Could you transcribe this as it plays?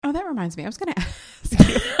Oh, that reminds me. I was going to ask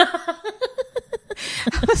you.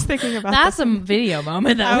 I was thinking about That's a video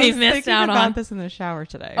moment that we missed out on. I was thinking about this in the shower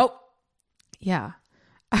today. Oh. Yeah.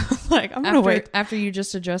 I was like, I'm going to wait. After you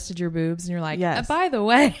just adjusted your boobs and you're like, yes. By the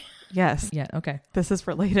way. Yes. Yeah. Okay. This is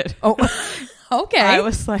related. Oh, okay. I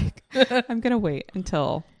was like, I'm going to wait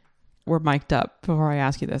until we're mic'd up before I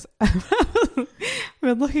ask you this. I've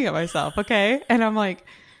been looking at myself. Okay. And I'm like,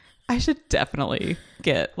 I should definitely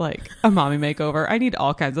get like a mommy makeover. I need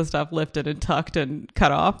all kinds of stuff lifted and tucked and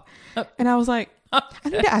cut off. And I was like, I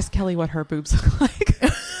need to ask Kelly what her boobs look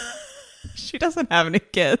like. She doesn't have any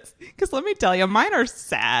kids. Because let me tell you, mine are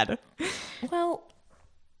sad. Well,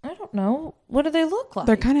 I don't know. What do they look like?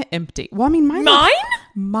 They're kind of empty. Well, I mean, mine.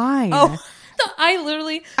 Mine? Oh, I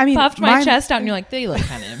literally puffed my chest out and you're like, they look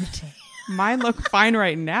kind of empty. Mine look fine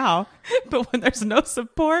right now. But when there's no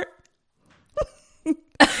support,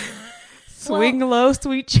 swing low,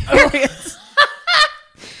 sweet chariots.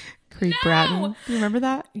 Creed Bratton. You remember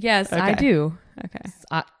that? Yes, okay. I do. Okay.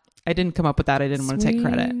 I didn't come up with that. I didn't want to take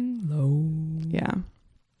credit. Low. Yeah.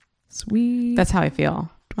 Sweet. That's how I feel.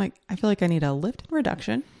 Like, I feel like I need a lift and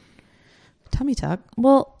reduction. Tummy tuck.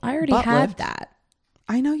 Well, I already had lift. that.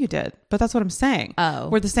 I know you did, but that's what I'm saying. Oh.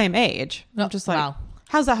 We're the same age. Oh, I'm just like, wow.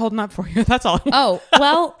 How's that holding up for you? That's all. Oh,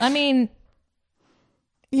 well, I mean.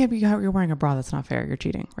 Yeah, but you're wearing a bra. That's not fair. You're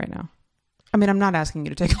cheating right now. I mean, I'm not asking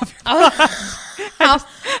you to take off your bra.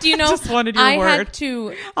 Do you know? I just wanted your word. Had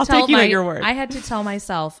to I'll take you at your word. I had to tell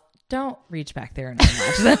myself, don't reach back there and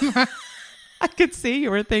unlatch them. I could see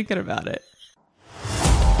you were thinking about it.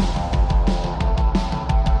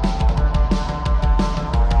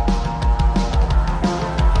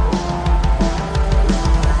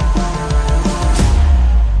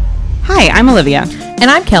 Hi, I'm Olivia. And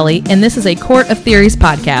I'm Kelly, and this is a Court of Theories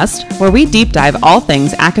podcast where we deep dive all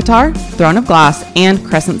things ACOTAR, Throne of Glass, and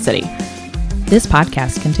Crescent City. This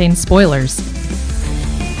podcast contains spoilers.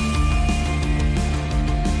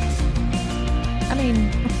 I mean,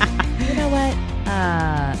 you know what?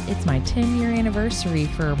 It's my 10-year anniversary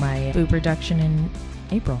for my boob reduction in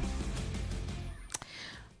April.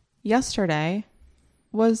 Yesterday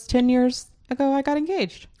was 10 years ago I got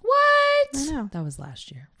engaged. What? I know. That was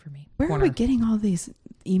last year for me. Where are we getting all these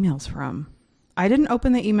emails from? I didn't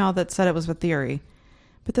open the email that said it was a theory,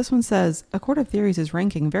 but this one says, A Court of Theories is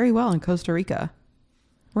ranking very well in Costa Rica.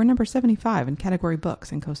 We're number 75 in category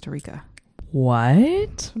books in Costa Rica. What?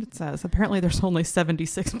 That's what it says. Apparently there's only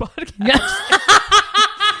 76 podcasts.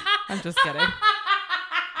 I'm just kidding.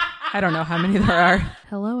 I don't know how many there are.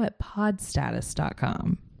 Hello at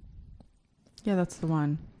podstatus.com. Yeah, that's the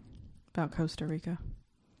one about Costa Rica.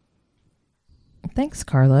 Thanks,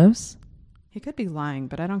 Carlos. He could be lying,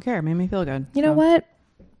 but I don't care. It made me feel good. You know what?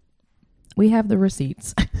 We have the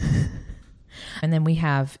receipts. And then we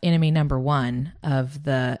have enemy number one of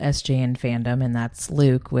the SJN fandom, and that's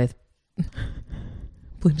Luke with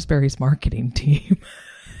Bloomsbury's marketing team.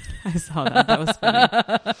 I saw that. That was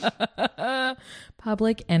funny.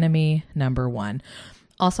 Public enemy number one.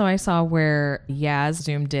 Also, I saw where Yaz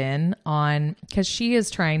zoomed in on, because she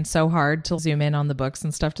is trying so hard to zoom in on the books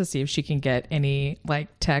and stuff to see if she can get any like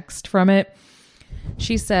text from it.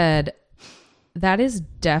 She said, that is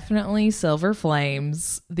definitely Silver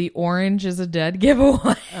Flames. The orange is a dead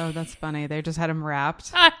giveaway. Oh, that's funny. They just had them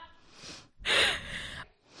wrapped. I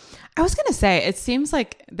was going to say, it seems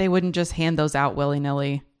like they wouldn't just hand those out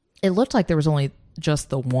willy-nilly. It looked like there was only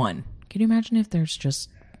just the one. Can you imagine if there's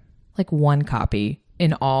just like one copy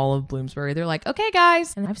in all of Bloomsbury? They're like, okay,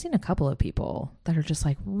 guys. And I've seen a couple of people that are just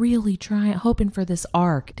like really trying, hoping for this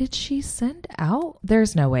arc. Did she send out?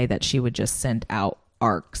 There's no way that she would just send out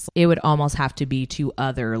arcs. It would almost have to be to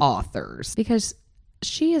other authors because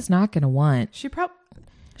she is not going to want.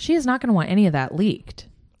 She is not going to want any of that leaked.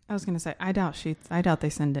 I was going to say, I doubt they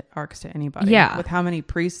send arcs to anybody. Yeah. With how many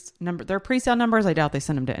their pre-sale numbers, I doubt they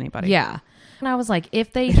send them to anybody. Yeah. And I was like,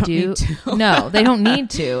 if they do, no, they don't need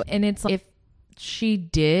to. And it's like, if she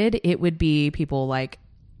did, it would be people like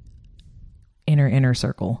inner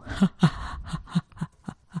circle.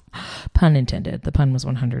 Pun intended. The pun was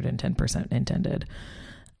 110% intended.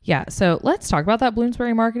 Yeah. So let's talk about that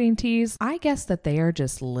Bloomsbury marketing tease. I guess that they are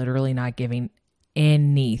just literally not giving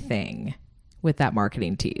anything with that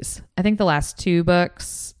marketing tease. I think the last two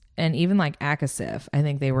books and even like Akasif, I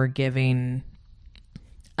think they were giving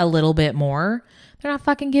a little bit more. They're not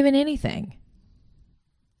fucking giving anything.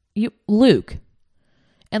 Luke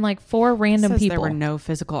and like four random people. There were no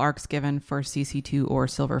physical arcs given for CC2 or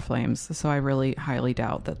Silver Flames, so I really highly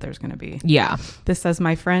doubt that there's going to be. Yeah. This says,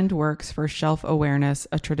 my friend works for Shelf Awareness,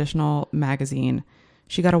 a traditional magazine.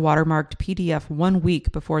 She got a watermarked PDF 1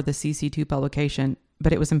 week before the CC2 publication,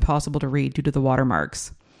 but it was impossible to read due to the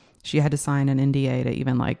watermarks. She had to sign an NDA to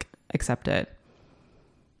even like accept it.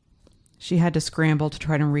 She had to scramble to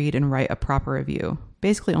try to read and write a proper review.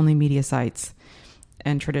 Basically only media sites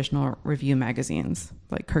and traditional review magazines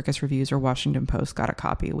like Kirkus Reviews or Washington Post got a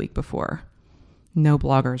copy a week before. No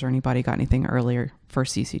bloggers or anybody got anything earlier for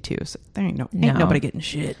CC2. So there ain't nobody getting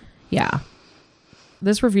shit. Yeah.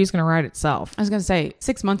 This review's going to write itself. I was going to say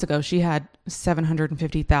 6 months ago, she had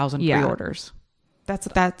 750,000 pre-orders. That's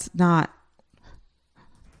not,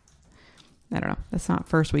 I don't know. That's not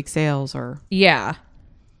first week sales or. Yeah.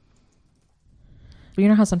 You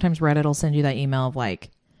know how sometimes Reddit will send you that email of like,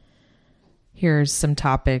 here's some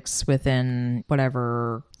topics within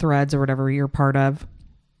whatever threads or whatever you're part of.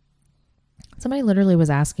 Somebody literally was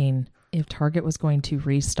asking if Target was going to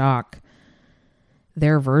restock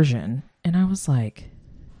their version. And I was like,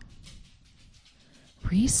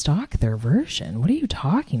 restock their version? What are you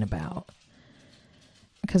talking about?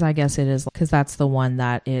 Because I guess it is, because that's the one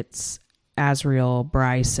that it's Azriel,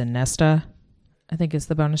 Bryce, and Nesta. I think it's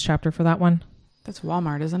the bonus chapter for that one. That's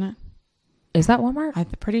Walmart, isn't it? Is that Walmart? I'm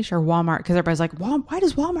pretty sure Walmart, because everybody's like, why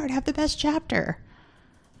does Walmart have the best chapter?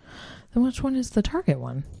 Then which one is the Target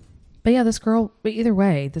one? But yeah, but either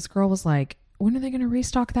way, this girl was like, when are they going to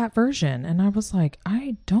restock that version? And I was like,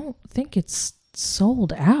 I don't think it's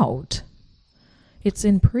sold out. It's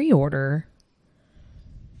in pre-order.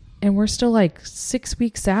 And we're still like 6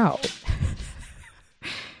 weeks out.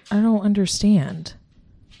 I don't understand.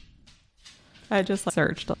 I just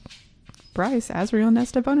searched Bryce, Azriel,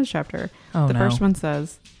 Nesta bonus chapter. Oh, the no. first one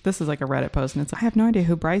says, this is like a Reddit post, and it's, I have no idea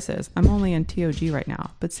who Bryce is. I'm only in TOG right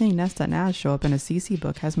now, but seeing Nesta and Az show up in a CC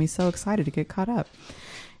book has me so excited to get caught up.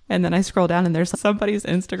 And then I scroll down and there's somebody's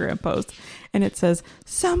Instagram post, and it says,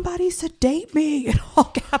 somebody sedate me in all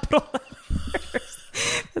capital letters.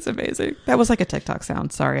 That's amazing. That was like a TikTok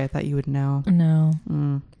sound. Sorry, I thought you would know. No.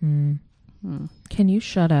 Can you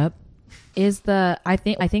shut up? I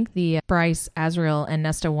think the Bryce, Azriel, and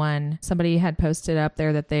Nesta one, somebody had posted up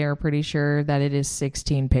there that they are pretty sure that it is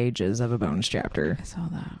 16 pages of a bonus chapter. I saw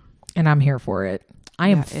that. And I'm here for it. I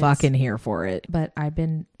am fucking here for it. But I've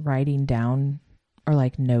been writing down or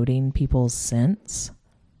like noting people's scents.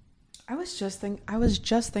 I was just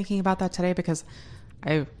thinking about that today because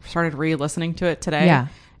I started re-listening to it today. Yeah.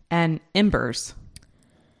 And Embers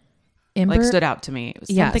Ember stood out to me. It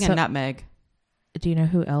was something in nutmeg. Do you know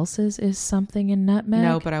who else's is something in nutmeg?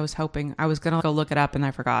 No, but I was hoping. I was going to go look it up and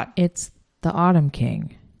I forgot. It's the Autumn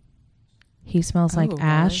King. He smells like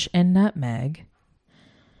ash and nutmeg.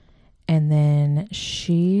 And then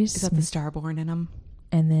Is that the Starborn in him?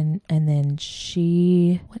 And then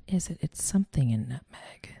she, what is it? It's something in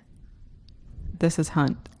nutmeg. This is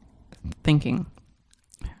Hunt thinking.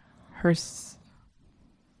 That's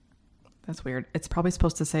weird. It's probably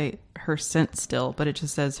supposed to say her scent still, but it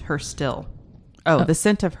just says her still. Oh, the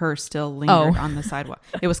scent of her still lingered on the sidewalk.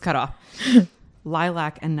 It was cut off.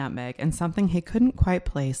 Lilac and nutmeg, and something he couldn't quite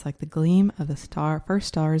place, like the gleam of the first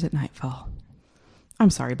stars at nightfall. I'm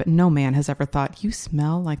sorry, but no man has ever thought, you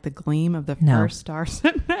smell like the gleam of the first stars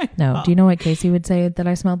at nightfall. No. Do you know what Casey would say that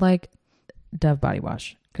I smelled like? Dove body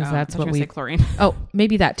wash. Because that's what we say chlorine. Oh,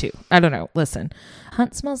 maybe that too. I don't know. Listen,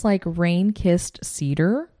 Hunt smells like rain-kissed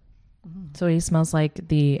cedar. So he smells like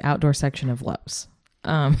the outdoor section of Lowe's.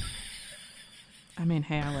 I mean,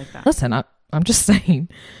 hey, I like that. Listen, I'm just saying.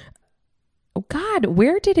 Oh God,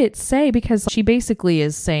 where did it say? Because she basically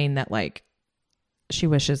is saying that like she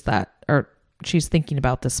wishes that, or she's thinking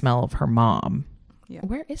about the smell of her mom. Yeah.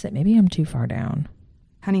 Where is it? Maybe I'm too far down.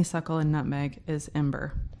 Honeysuckle and nutmeg is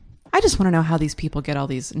Ember. I just want to know how these people get all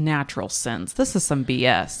these natural scents. This is some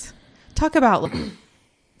BS. Talk about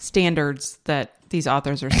standards that these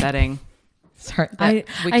authors are setting. Sorry,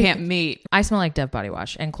 we can't meet. I smell like Dove body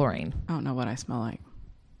wash and chlorine. I don't know what I smell like.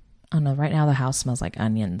 Oh no, right now the house smells like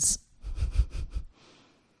onions.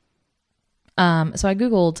 So I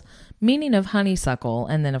Googled meaning of honeysuckle,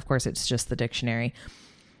 and then of course it's just the dictionary.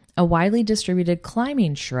 A widely distributed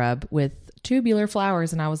climbing shrub with tubular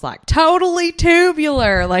flowers, and I was like, totally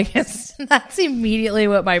tubular. Like that's immediately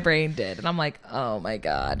what my brain did. And I'm like, oh my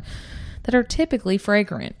God. That are typically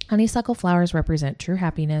fragrant. Honeysuckle flowers represent true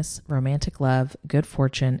happiness, romantic love, good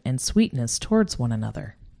fortune, and sweetness towards one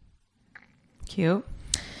another. Cute.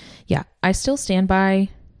 Yeah, I still stand by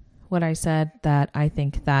what I said, that I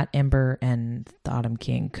think that Ember and the Autumn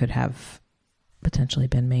King could have potentially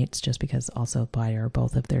been mates, just because also by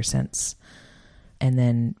both of their scents. And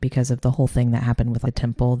then because of the whole thing that happened with the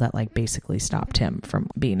temple that like basically stopped him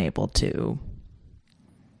from being able to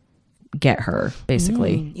get her,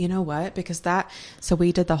 basically. You know what? Because so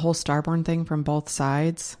we did the whole Starborn thing from both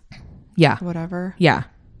sides. Yeah. Or whatever. Yeah.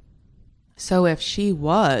 So if she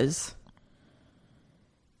was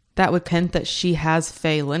that would hint that she has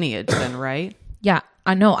Fae lineage then, right? Yeah,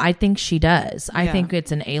 I know. I think she does. I Yeah. think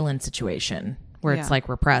it's an Aelin situation where Yeah. it's like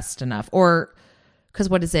repressed enough, or because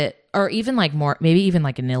what is it? Or even like more, maybe even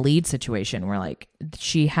like an Elite situation where like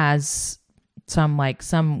she has some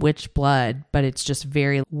witch blood, but it's just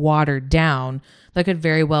very watered down. That could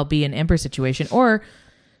very well be an Emperor situation, or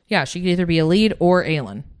yeah, she could either be Elite or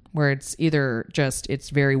Aelin, where it's either just it's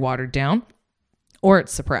very watered down, or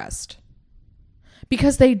it's suppressed.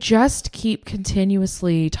 Because they just keep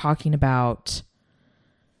continuously talking about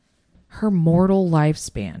her mortal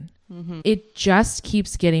lifespan. Mm-hmm. It just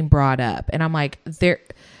keeps getting brought up. And I'm like,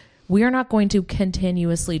 we are not going to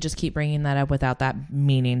continuously just keep bringing that up without that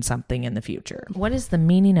meaning something in the future. What is the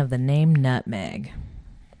meaning of the name Nutmeg?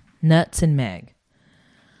 Nuts and Meg.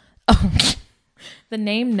 Oh, the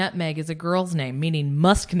name Nutmeg is a girl's name, meaning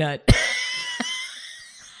musk nut.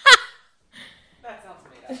 That sounds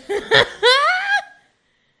made up.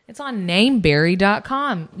 It's on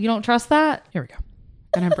nameberry.com. You don't trust that? Here we go.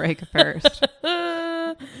 Gonna break first.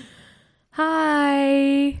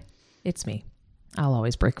 Hi. It's me. I'll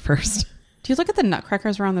always break first. Do you look at the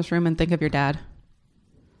nutcrackers around this room and think of your dad?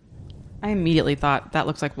 I immediately thought that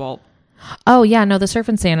looks like Walt. Oh, yeah. No, the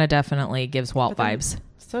Surfing Santa definitely gives Walt But then- vibes.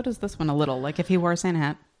 So does this one a little, like if he wore a Santa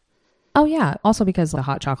hat. Oh, yeah. Also because of the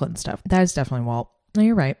hot chocolate and stuff. That is definitely Walt. No,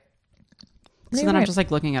 you're right. So then I'm just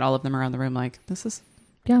like looking at all of them around the room like, this is...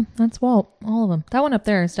 Yeah, that's Walt. All of them. That one up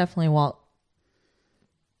there is definitely Walt.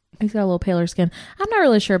 He's got a little paler skin. I'm not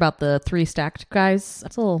really sure about the 3 stacked guys.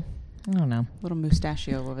 That's a little, I don't know. Little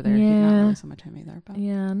mustachio over there. Yeah. He's not really so much him either. But...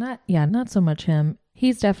 not so much him.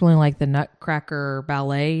 He's definitely like the Nutcracker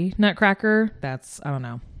ballet Nutcracker. That's, I don't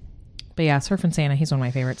know. But yeah, Surfing Santa, he's one of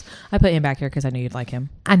my favorites. I put him back here because I knew you'd like him.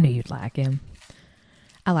 I knew you'd like him.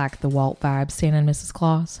 I like the Walt vibes, Santa and Mrs.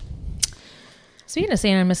 Claus. Speaking of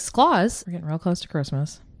Santa and Mrs. Claus, we're getting real close to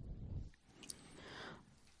Christmas.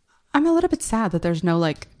 I'm a little bit sad that there's no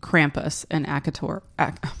like Krampus and Akator.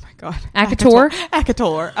 Oh my God. Akator?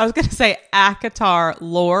 Akator. I was going to say Akatar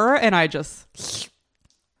lore and I just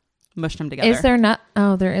mushed them together. Is there not?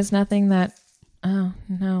 Oh, there is nothing that. Oh,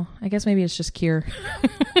 no. I guess maybe it's just Kier.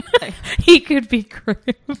 He could be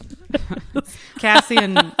Krampus.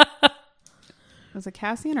 Cassian. Was it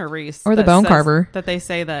Cassian or Reese? Or the Bone Carver. That they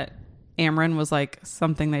say that Amryn was like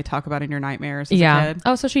something they talk about in your nightmares as a Yeah. kid.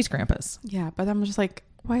 Oh, so she's Krampus. Yeah, but I'm just like,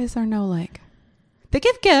 why is there no like... They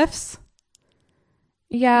give gifts.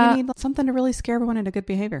 Yeah. You need something to really scare everyone into good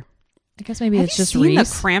behavior. I guess maybe Have it's you just seen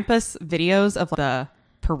Reese. the Krampus videos of the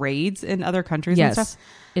parades in other countries and Yes. stuff?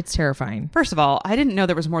 It's terrifying. First of all, I didn't know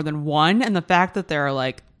there was more than one, and the fact that there are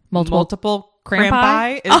like Multiple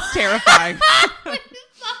Krampi is terrifying.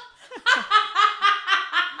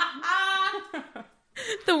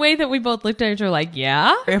 The way that we both looked at each other like,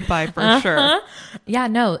 yeah. Krampi for sure. Yeah,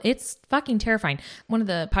 no, it's fucking terrifying. One of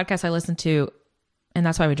the podcasts I listened to, and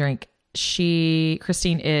that's why we drink,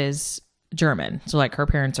 Christine is German. So like her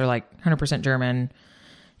parents are like 100% German,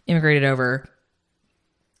 immigrated over.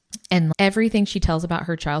 And everything she tells about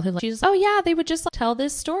her childhood, like, she's, oh yeah, they would just like, tell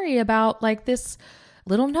this story about like this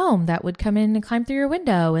little gnome that would come in and climb through your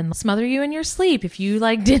window and smother you in your sleep if you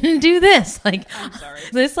like didn't do this, like I'm sorry.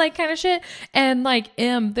 this like kind of shit. And like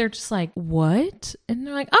they're just like, what? And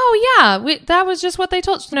they're like, oh yeah, that was just what they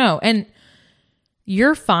told us. No, and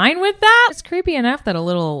you're fine with that? It's creepy enough that a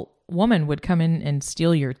little woman would come in and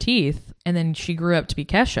steal your teeth, and then she grew up to be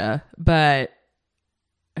Kesha. But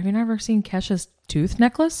have you never seen Kesha's tooth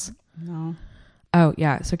necklace? No. Oh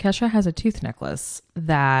yeah, so Kesha has a tooth necklace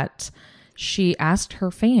that she asked her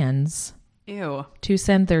fans Ew. to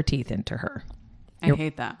send their teeth into her. I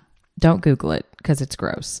hate that. Don't Google it because it's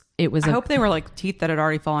gross. It was. I hope they were like teeth that had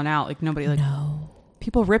already fallen out. Like nobody like No.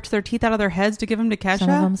 people ripped their teeth out of their heads to give them to Kesha. Some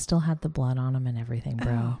of them still had the blood on them and everything,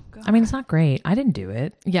 bro. Oh, God. I mean, it's not great. I didn't do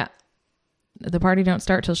it. Yeah. The party don't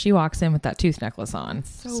start till she walks in with that tooth necklace on.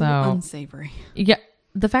 So unsavory. Yeah,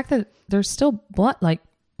 the fact that there's still blood, like,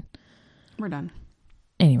 We're done.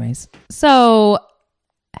 anyways. So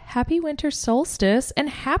happy winter solstice and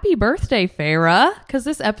happy birthday, Farah, because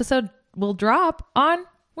this episode will drop on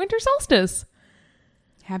winter solstice.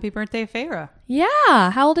 Happy birthday, Farah.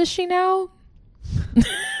 Yeah. How old is she now?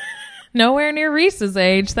 Nowhere near Reese's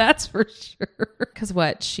age, that's for sure. Because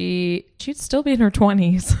what? She'd still be in her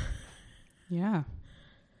 20s. Yeah.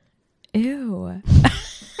 Ew.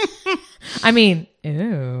 I mean,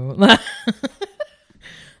 ew.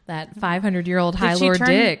 That 500-year-old High Lord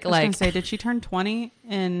Dick. I was gonna say, did she turn 20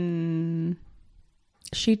 in...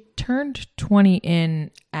 She turned 20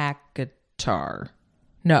 in Akatar.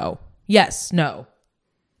 No. Yes. No.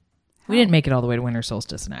 We didn't make it all the way to winter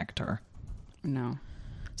solstice in Akatar. No.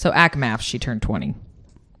 So Akmath, she turned 20.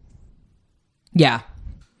 Yeah.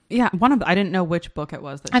 Yeah, I didn't know which book it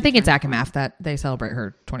was. That I think it's Akamath that they celebrate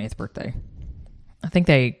her 20th birthday. I think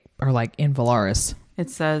they are like in Valaris. It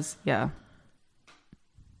says, yeah.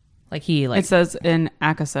 Like he like. It says in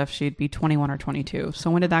Akasef she'd be 21 or 22.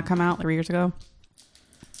 So when did that come out? 3 years ago?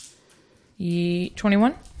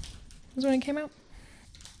 21 was when it came out.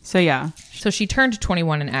 So yeah. So she turned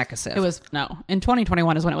 21 in Akasef. In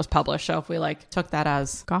 2021 is when it was published. So if we like took that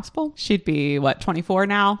as gospel, she'd be 24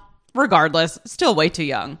 now? Regardless, still way too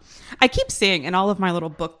young. I keep seeing in all of my little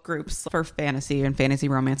book groups for fantasy and fantasy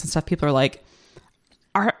romance and stuff, people are like,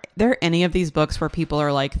 are there any of these books where people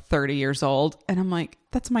are like 30 years old? And I'm like,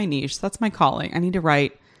 that's my niche. That's my calling. I need to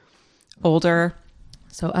write older.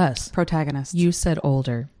 So us. Protagonists. You said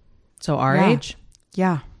older. So our age?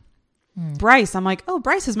 Yeah. Bryce. I'm like, oh,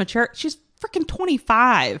 Bryce is mature. She's freaking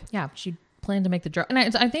 25. Yeah. She planned to make the drop. And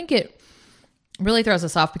I think it really throws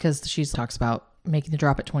us off because she talks about making the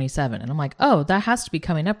drop at 27. And I'm like, oh, that has to be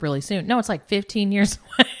coming up really soon. No, it's like 15 years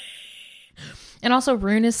away. And also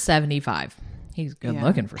Rune is 75. He's good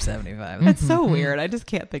looking for 75. It's so weird. I just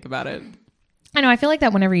can't think about it. I know. I feel like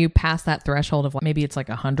that whenever you pass that threshold of maybe it's like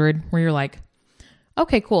 100 where you're like,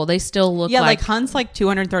 okay, cool. They still look like Hunt's like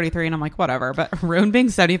 233 and I'm like, whatever. But Rune being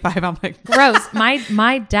 75, I'm like, gross.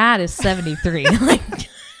 My dad is 73. Like,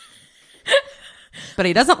 but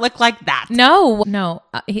he doesn't look like that. No.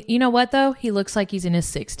 You know what though? He looks like he's in his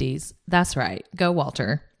 60s. That's right. Go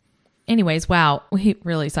Walter. Anyways, wow. We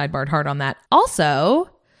really sidebarred hard on that. Also,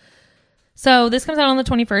 so this comes out on the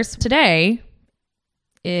 21st. Today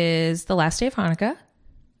is the last day of Hanukkah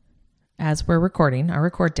as we're recording, our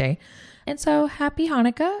record day. And so happy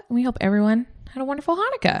Hanukkah. And we hope everyone had a wonderful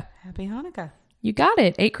Hanukkah. Happy Hanukkah. You got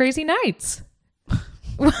it. 8 crazy nights.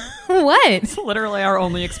 What? It's literally our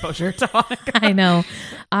only exposure to Hanukkah. I know.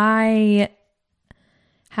 I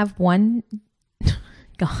have one.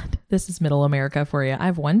 God, this is middle America for you. I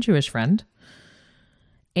have one Jewish friend.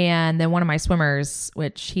 And then one of my swimmers,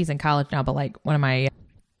 which he's in college now, but like one of my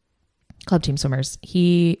club team swimmers,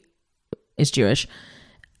 he is Jewish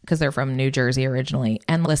because they're from New Jersey originally.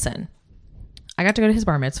 And listen, I got to go to his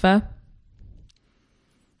bar mitzvah.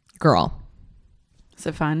 Girl. Is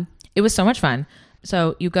it fun? It was so much fun.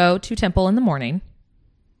 So you go to temple in the morning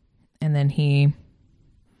and then he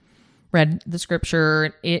read the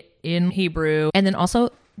scripture in Hebrew. And then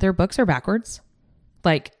also their books are backwards.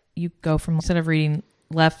 Like you go from, instead of reading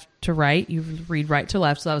left to right, you read right to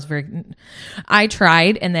left. So that was I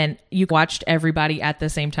tried. And then you watched everybody at the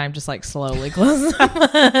same time, just like slowly close the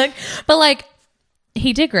book. But like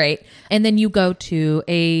he did great. And then you go to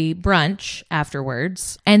a brunch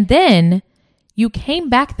afterwards. And then you came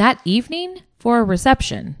back that evening for a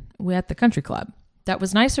reception at the country club. That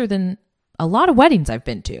was nicer than a lot of weddings I've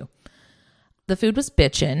been to. The food was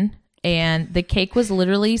bitchin' and the cake was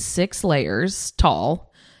literally 6 layers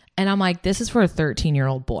tall. And I'm like, this is for a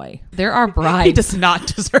 13-year-old boy. There are brides. He does not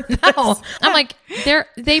deserve this. No. I'm like,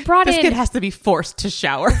 they brought this in. This kid has to be forced to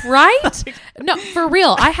shower. Right? No, for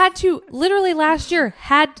real. I had to literally last year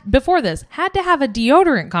before this, had to have a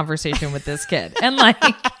deodorant conversation with this kid. And like,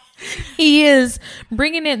 they're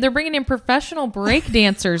bringing in professional break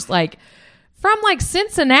dancers like from like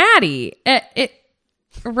Cincinnati.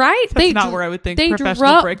 Right? That's not where I would think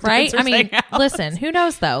professional break dancers hang out. Listen, who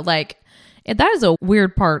knows though? Like that is a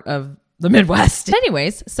weird part of the Midwest.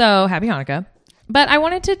 Anyways, so happy Hanukkah. But I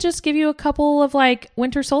wanted to just give you a couple of like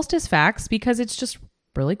winter solstice facts because it's just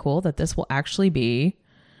really cool that this will actually be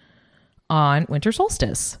on winter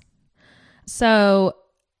solstice. So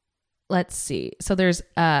let's see. So there's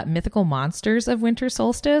mythical monsters of winter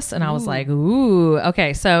solstice. And I was like, ooh,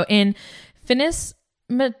 okay. So in Finnish.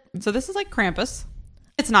 So this is like Krampus.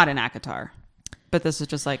 It's not in Akatar, but this is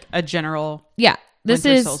just like a general. Yeah. This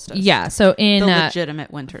winter is solstice. Yeah. So in the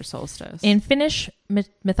legitimate winter solstice in Finnish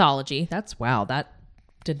mythology, that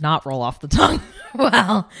did not roll off the tongue.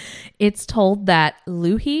 Well, it's told that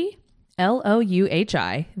Louhi,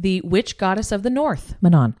 Louhi, the witch goddess of the north,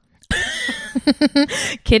 Manon,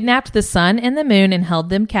 kidnapped the sun and the moon and held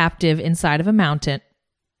them captive inside of a mountain.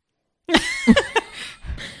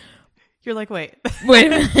 You're like, wait a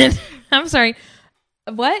minute. I'm sorry.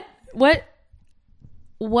 What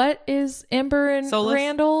is Ember and Solus?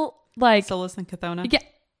 Randall like? Solus and Cathona. Yeah.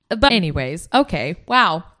 But anyways, okay.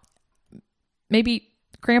 Wow. Maybe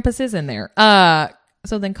Krampus is in there.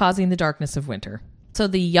 So then causing the darkness of winter. So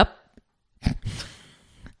the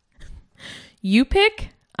Yupik.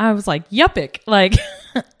 I was like, Yupik. Like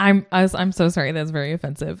I'm so sorry. That's very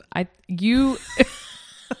offensive.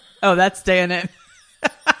 Oh, that's staying in.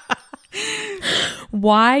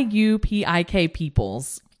 Yupik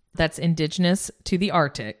peoples that's indigenous to the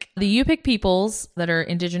Arctic. The Yupik peoples that are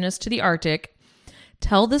indigenous to the Arctic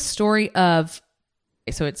tell the story of,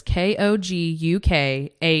 so it's Kogukhpak.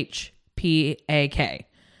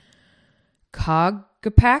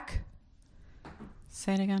 Cogpak?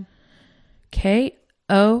 Say it again. Kogukh.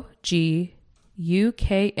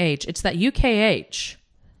 It's that UKH.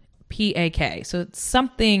 PAK. So it's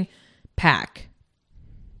something pack.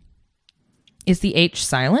 Is the H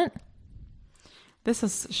silent?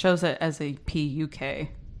 Shows it as a PUK.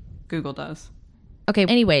 Google does. Okay,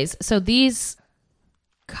 anyways, so these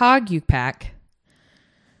Cogukpak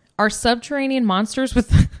are subterranean monsters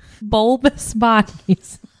with bulbous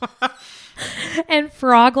bodies and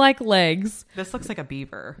frog-like legs. This looks like a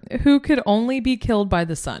beaver. Who could only be killed by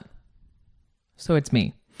the sun. So it's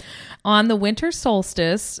me. On the winter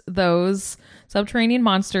solstice, those subterranean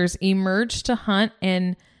monsters emerge to hunt.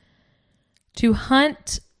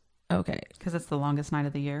 Okay. Because it's the longest night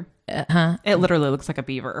of the year. Uh-huh. It literally looks like a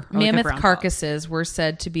beaver. Mammoth carcasses were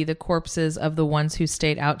said to be the corpses of the ones who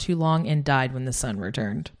stayed out too long and died when the sun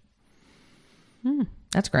returned.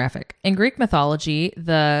 That's graphic. In Greek mythology,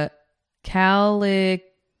 the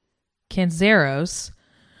Calicanzeros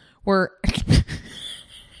were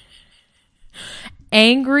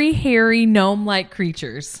angry, hairy, gnome-like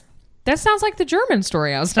creatures. That sounds like the German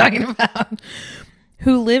story I was talking about.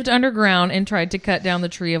 Who lived underground and tried to cut down the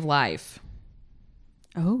tree of life.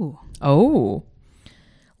 Oh.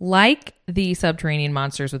 Like the subterranean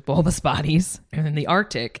monsters with bulbous bodies in the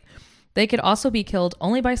Arctic, they could also be killed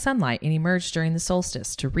only by sunlight and emerge during the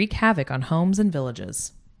solstice to wreak havoc on homes and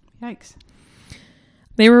villages. Yikes.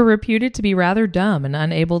 They were reputed to be rather dumb and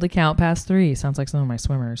unable to count past 3. Sounds like some of my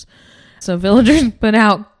swimmers. So villagers put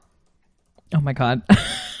out... Oh my God.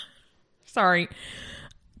 Sorry.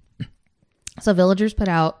 So villagers put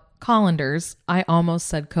out colanders. I almost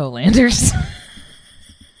said colanders.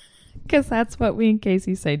 Because that's what we and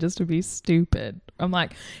Casey say just to be stupid. I'm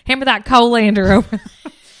like, hand me that colander over there.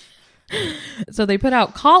 So they put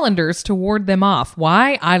out colanders to ward them off.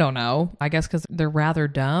 Why? I don't know. I guess because they're rather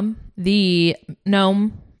dumb. The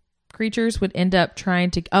gnome creatures would end up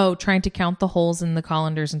trying to count the holes in the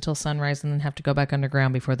colanders until sunrise and then have to go back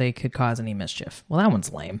underground before they could cause any mischief. Well, that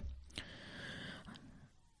one's lame.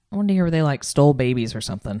 I wanted to hear where they like stole babies or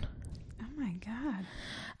something. Oh my God.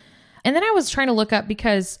 And then I was trying to look up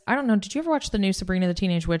because, I don't know, did you ever watch the new Sabrina the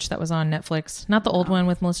Teenage Witch that was on Netflix? Not the old one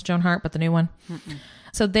with Melissa Joan Hart, but the new one. Mm-mm.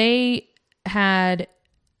 So it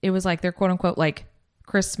was like their quote unquote like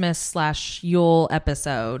Christmas/Yule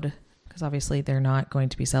episode. Because obviously they're not going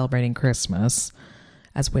to be celebrating Christmas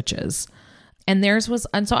as witches. And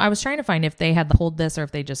so I was trying to find if they had hold this or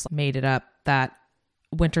if they just made it up that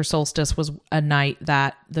winter solstice was a night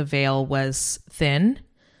that the veil was thin.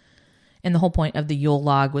 And the whole point of the Yule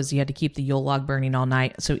log was you had to keep the Yule log burning all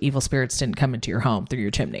night so evil spirits didn't come into your home through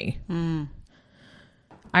your chimney.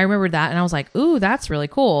 I remembered that and I was like, ooh, that's really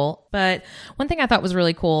cool. But one thing I thought was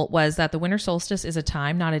really cool was that the winter solstice is a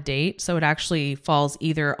time, not a date. So it actually falls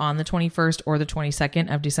either on the 21st or the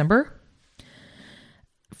 22nd of December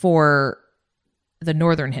for the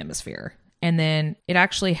northern hemisphere. And then it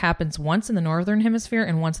actually happens once in the northern hemisphere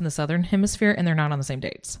and once in the southern hemisphere, and they're not on the same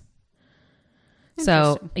dates.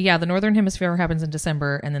 So yeah, the northern hemisphere happens in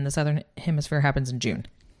December and then the southern hemisphere happens in June.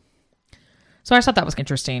 So I just thought that was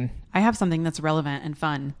interesting. I have something that's relevant and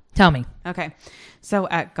fun. Tell me. Okay. So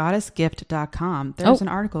at goddessgift.com, there's an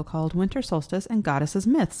article called Winter Solstice and Goddesses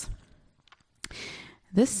Myths.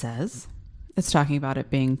 This says, it's talking about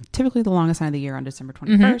it being typically the longest night of the year on December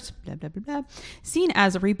 21st, blah, blah, blah, blah. Seen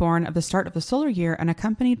as a reborn of the start of the solar year and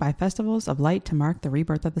accompanied by festivals of light to mark the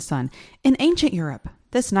rebirth of the sun. In ancient Europe,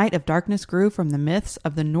 this night of darkness grew from the myths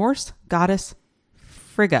of the Norse goddess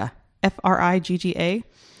Frigga, Frigga,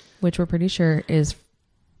 which we're pretty sure is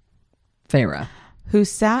Farah, who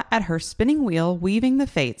sat at her spinning wheel weaving the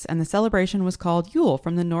fates, and the celebration was called Yule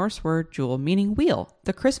from the Norse word Jule, meaning wheel.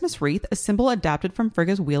 The Christmas wreath, a symbol adapted from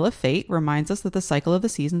Frigga's wheel of fate, reminds us of the cycle of the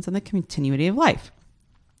seasons and the continuity of life.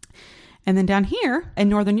 And then down here in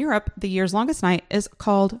Northern Europe, the year's longest night is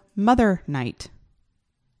called Mother Night.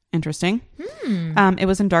 Interesting. It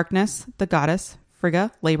was in darkness. The goddess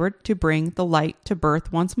Frigga labored to bring the light to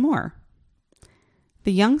birth once more.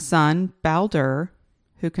 The young son, Baldur,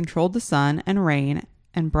 who controlled the sun and rain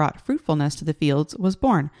and brought fruitfulness to the fields, was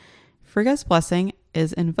born. Frigga's blessing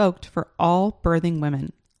is invoked for all birthing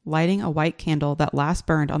women. Lighting a white candle that last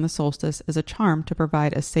burned on the solstice is a charm to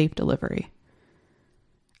provide a safe delivery.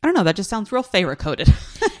 I don't know. That just sounds real Feyre coded.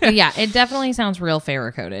 Yeah, it definitely sounds real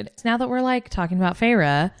Feyre coded. Now that we're like talking about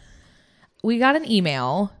Feyre, we got an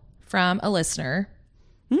email from a listener.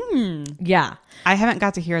 Yeah. I haven't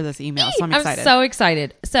got to hear this email, so I'm excited. I'm so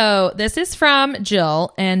excited. So this is from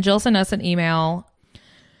Jill, and Jill sent us an email.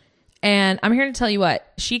 And I'm here to tell you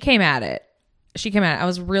what, she came at it. I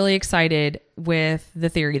was really excited with the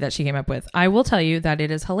theory that she came up with. I will tell you that it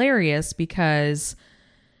is hilarious because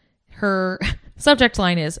her subject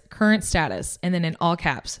line is current status, and then in all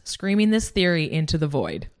caps, screaming this theory into the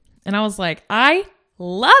void. And I was like, I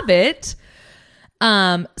love it.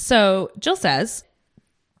 So Jill says,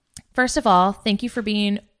 first of all, thank you for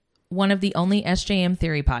being one of the only SJM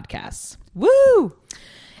theory podcasts. Woo!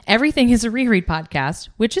 Everything is a reread podcast,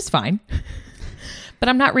 which is fine. But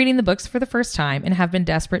I'm not reading the books for the first time and have been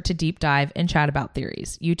desperate to deep dive and chat about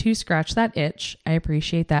theories. You two scratch that itch. I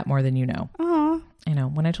appreciate that more than you know. Aww. I know.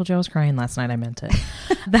 When I told you I was crying last night, I meant it.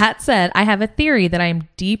 That said, I have a theory that I am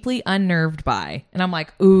deeply unnerved by. And I'm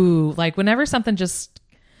like, ooh, like whenever something just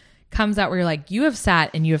comes out where you're like, you have sat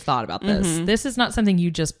and you have thought about this. Mm-hmm. This is not something you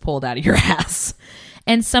just pulled out of your ass.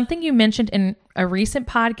 And something you mentioned in a recent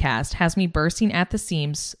podcast has me bursting at the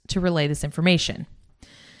seams to relay this information.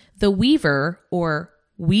 The Weaver, or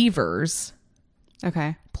weavers,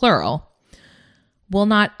 okay, plural, will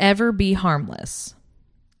not ever be harmless.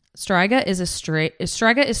 Striga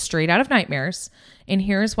is straight out of nightmares, and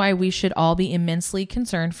here's why we should all be immensely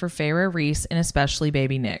concerned for Feyre Reese and especially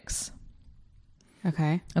baby Nyx.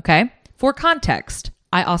 Okay. For context,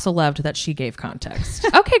 I also loved that she gave context.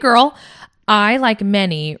 Okay, girl. I, like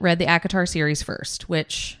many, read the ACOTAR series first,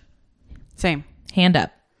 which... Same. Hand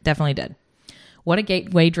up. Definitely did. What a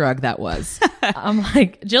gateway drug that was. I'm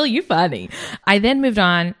like, Jill, you funny. I then moved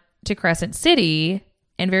on to Crescent City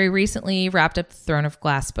and very recently wrapped up the Throne of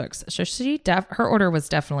Glass books. So her order was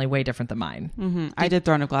definitely way different than mine. Mm-hmm. I did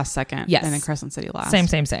Throne of Glass second. Yes. And then Crescent City last.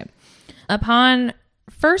 Same. Upon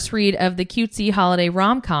first read of the cutesy holiday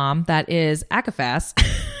rom-com that is ACOFAS...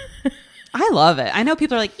 I love it. I know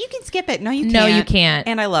people are like, you can skip it. No, you can't. No, you can't.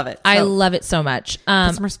 And I love it. So, I love it so much.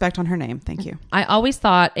 put some respect on her name. Thank you. I always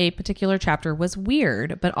thought a particular chapter was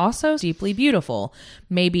weird, but also deeply beautiful.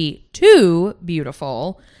 Maybe too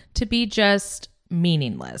beautiful to be just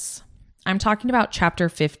meaningless. I'm talking about chapter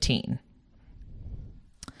 15.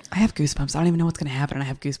 I have goosebumps. I don't even know what's going to happen, and I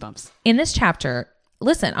have goosebumps. In this chapter,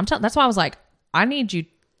 listen, that's why I was like, I need you.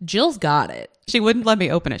 Jill's got it. She wouldn't let me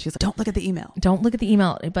open it. She's like, don't look at the email. Don't look at the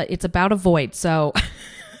email, but it's about a void. So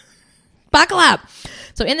buckle up.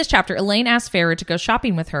 So in this chapter, Elaine asks Feyre to go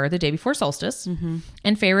shopping with her the day before solstice. Mm-hmm.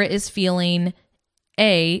 And Feyre is feeling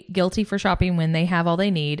A, guilty for shopping when they have all they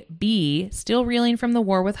need. B, still reeling from the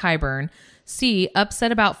war with Hybern. C,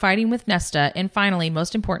 upset about fighting with Nesta. And finally,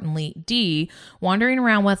 most importantly, D, wandering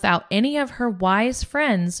around without any of her wise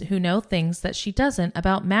friends who know things that she doesn't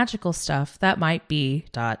about magical stuff that might be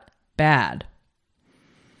bad.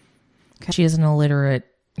 Okay. She is an illiterate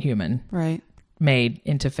human. Right. Made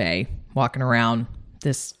into Fae, walking around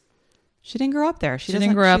this. She didn't grow up there. She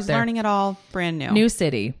didn't grow up there. She's learning it all brand new. New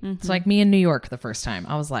city. Mm-hmm. It's like me in New York the first time.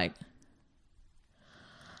 I was like,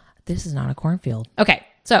 this is not a cornfield. Okay,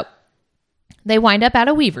 so they wind up at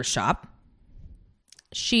a weaver's shop.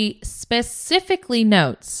 She specifically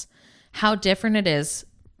notes how different it is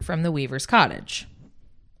from the weaver's cottage.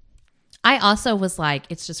 I also was like,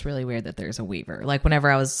 it's just really weird that there's a weaver. Like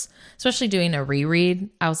whenever I was, especially doing a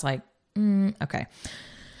reread, I was like, okay.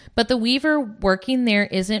 But the weaver working there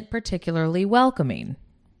isn't particularly welcoming.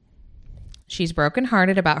 She's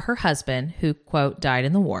brokenhearted about her husband who, quote, died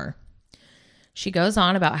in the war. She goes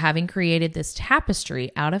on about having created this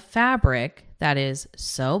tapestry out of fabric that is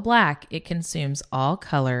so black it consumes all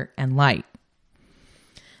color and light,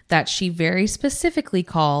 that she very specifically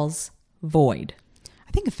calls void.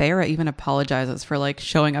 I think Feyre even apologizes for like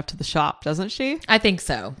showing up to the shop, doesn't she? I think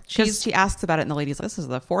so. She asks about it, and the lady's like, "This is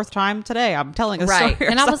the fourth time today I'm telling a story."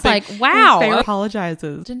 And I was like, "Wow!" And Feyre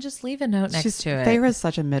apologizes. Then just leave a note next to it. Feyre's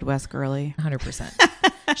such a Midwest girly.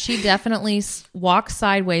 100%. She definitely walks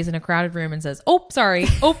sideways in a crowded room and says, "Oh, sorry.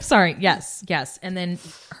 Oh, sorry. Yes, yes." And then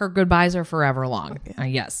her goodbyes are forever long.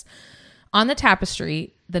 Yes. On the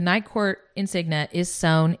tapestry, the Night Court insignia is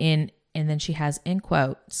sewn in, and then she has in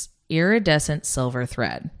quotes, iridescent silver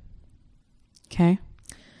thread. Okay.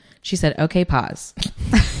 She said, okay, pause.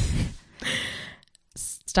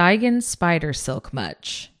 Stygian spider silk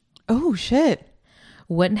much. Oh, shit.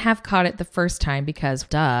 Wouldn't have caught it the first time because,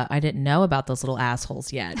 I didn't know about those little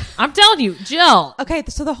assholes yet. I'm telling you, Jill. Okay,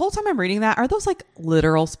 so the whole time I'm reading that, are those like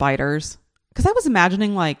literal spiders? Because I was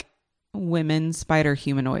imagining like women spider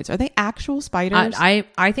humanoids. Are they actual spiders?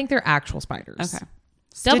 I think they're actual spiders. Okay.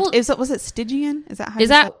 Was it Stygian? Is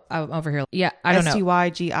that how over here? Yeah, I don't know.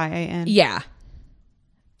 Stygian. Yeah.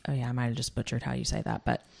 Oh yeah, I might have just butchered how you say that,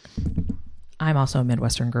 but I'm also a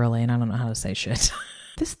Midwestern girly and I don't know how to say shit.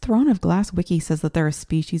 This Throne of Glass wiki says that they're a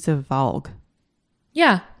species of Valg.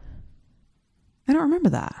 Yeah. I don't remember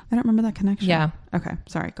that. I don't remember that connection. Yeah. Okay.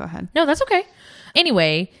 Sorry. Go ahead. No, that's okay.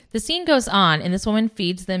 Anyway, the scene goes on and this woman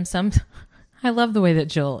feeds them some... I love the way that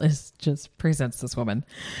Jill just presents this woman.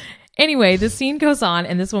 Anyway, the scene goes on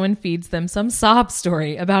and this woman feeds them some sob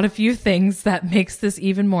story about a few things that makes this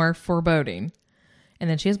even more foreboding. And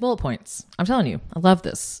then she has bullet points. I'm telling you, I love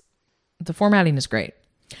this. The formatting is great.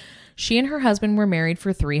 She and her husband were married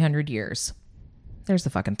for 300 years. There's the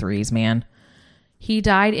fucking threes, man. He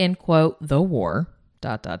died in, quote, the war, ...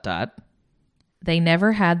 They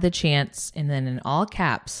never had the chance, and then in all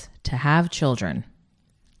caps, to have children.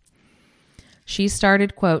 She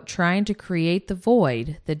started, quote, trying to create the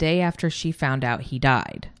void the day after she found out he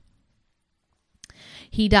died.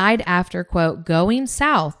 He died after, quote, going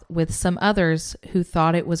south with some others who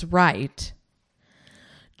thought it was right,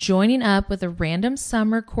 joining up with a random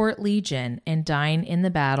summer court legion and dying in the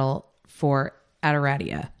battle for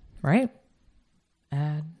Adaradia, right?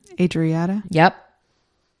 Adriata? Yep.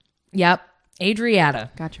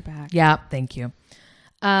 Adriata. Got your back. Yep. Thank you.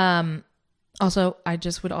 Also, I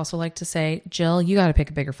just would also like to say, Jill, you got to pick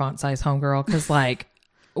a bigger font size, homegirl, because like,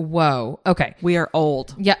 whoa. Okay. We are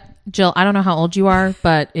old. Yeah. Jill, I don't know how old you are,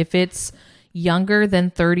 but if it's younger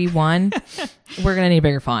than 31, we're going to need a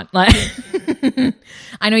bigger font. Like,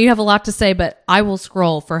 I know you have a lot to say, but I will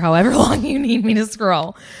scroll for however long you need me to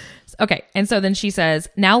scroll. Okay. And so then she says,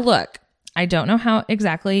 now look, I don't know how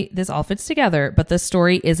exactly this all fits together, but the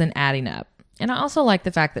story isn't adding up. And I also like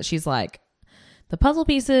the fact that she's like, the puzzle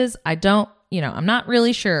pieces, I'm not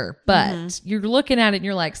really sure, but you're looking at it and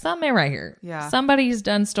you're like, something right here. Yeah. Somebody's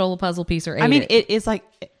stole a puzzle piece or ate it. it is like,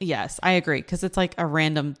 yes, I agree. Cause it's like a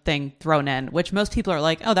random thing thrown in, which most people are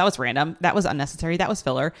like, oh, that was random. That was unnecessary. That was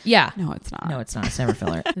filler. Yeah. No, it's not. No, it's not. It's never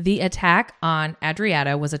filler. The attack on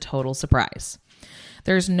Adriata was a total surprise.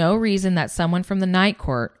 There's no reason that someone from the Night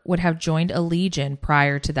Court would have joined a legion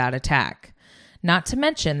prior to that attack. Not to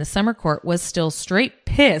mention the Summer Court was still straight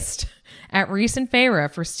pissed at Rhys and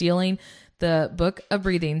Feyre for stealing the Book of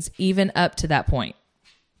Breathings even up to that point.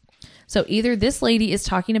 So either this lady is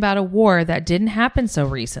talking about a war that didn't happen so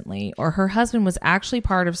recently, or her husband was actually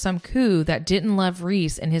part of some coup that didn't love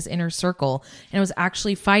Rhys and his inner circle and was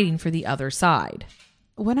actually fighting for the other side.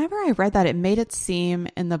 Whenever I read that, it made it seem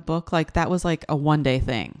in the book like that was like a one-day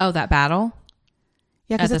thing. Oh, that battle?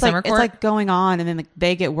 Yeah, because it's like going on and then like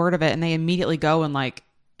they get word of it and they immediately go and like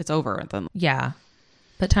it's over. And then yeah.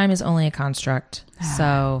 But time is only a construct.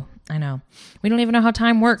 So I know. We don't even know how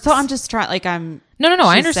time works. So I'm just trying, like No,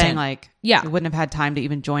 I understand. Saying like, yeah, we wouldn't have had time to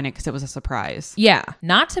even join it because it was a surprise. Yeah.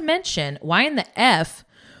 Not to mention, why in the F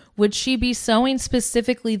would she be sewing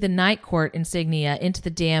specifically the Night Court insignia into the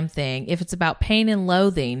damn thing if it's about pain and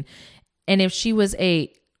loathing? And if she was and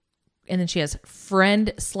then she has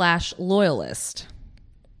friend/loyalist.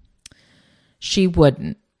 She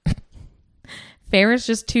wouldn't. Feyre's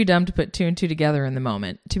just too dumb to put two and two together in the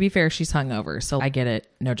moment. To be fair, she's hungover, so I get it.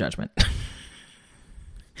 No judgment.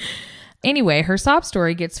 Anyway, her sob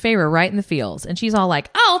story gets Feyre right in the feels, and she's all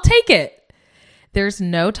like, I'll take it. There's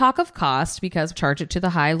no talk of cost because charge it to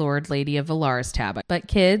the High Lord Lady of Valaris tab. But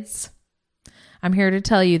kids, I'm here to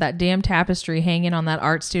tell you that damn tapestry hanging on that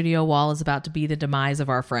art studio wall is about to be the demise of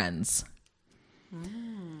our friends.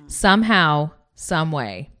 Somehow, some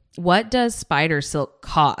way. What does spider silk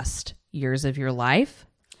cost? Years of your life?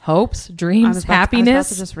 Hopes? Dreams? Happiness? I was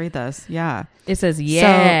about to just read this. Yeah. It says,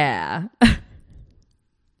 yeah. So,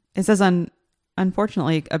 it says,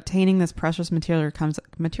 unfortunately, obtaining this precious material comes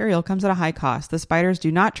at a high cost. The spiders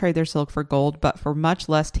do not trade their silk for gold, but for much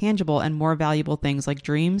less tangible and more valuable things like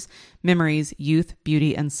dreams, memories, youth,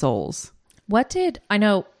 beauty, and souls. I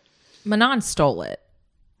know Manon stole it.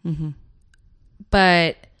 Mm-hmm.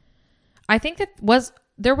 But I think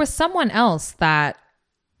there was someone else that,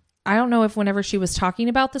 I don't know if whenever she was talking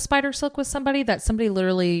about the spider silk with somebody, that somebody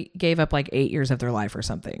literally gave up like 8 years of their life or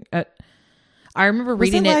something. I remember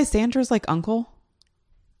reading it. Was it Lysandra's like uncle?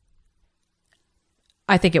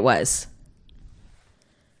 I think it was.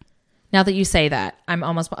 Now that you say that, I'm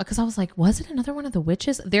almost, because I was like, was it another one of the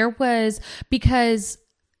witches? There was, because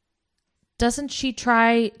doesn't she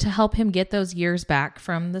try to help him get those years back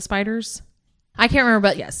from the spiders? I can't remember,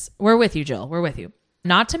 but yes, we're with you, Jill. We're with you.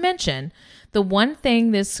 Not to mention the one thing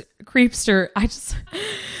this creepster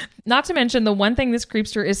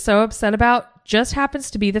is so upset about just happens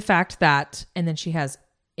to be the fact that, and then she has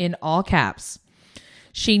in all caps,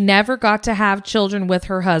 she never got to have children with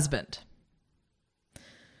her husband.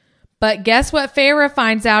 But guess what Feyre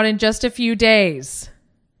finds out in just a few days?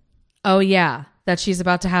 Oh yeah, that she's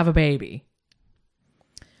about to have a baby.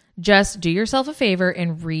 Just do yourself a favor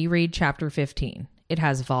and reread chapter 15. It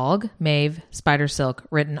has Vogue, Maeve, Spider Silk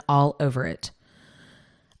written all over it.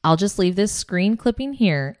 I'll just leave this screen clipping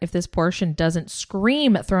here. If this portion doesn't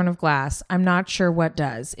scream Throne of Glass, I'm not sure what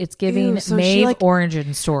does. It's giving Maeve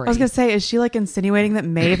origin story. I was going to say, is she like insinuating that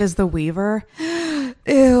Maeve is the Weaver?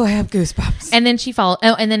 Ew, I have goosebumps. And then she followed.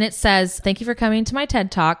 Oh, and then it says, thank you for coming to my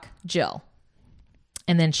TED Talk, Jill.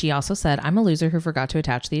 And then she also said, I'm a loser who forgot to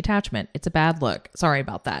attach the attachment. It's a bad look. Sorry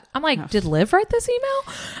about that. I'm like, did Liv write this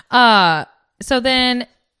email? So then...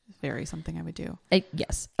 Very something I would do.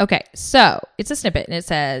 Yes. Okay. So it's a snippet and it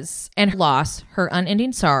says, and her loss, her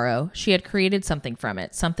unending sorrow, she had created something from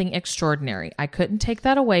it, something extraordinary. I couldn't take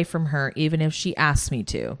that away from her, even if she asked me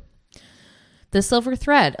to. The silver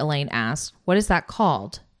thread, Elaine asked, what is that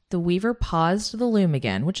called? The weaver paused the loom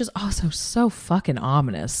again, which is also so fucking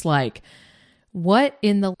ominous. Like, what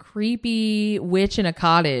in the creepy witch in a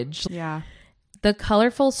cottage? Yeah. The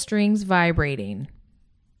colorful strings vibrating.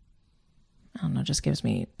 I don't know, just gives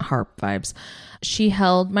me harp vibes. She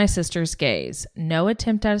held my sister's gaze. No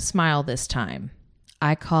attempt at a smile this time.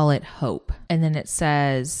 I call it hope. And then it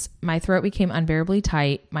says, my throat became unbearably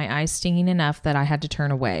tight, my eyes stinging enough that I had to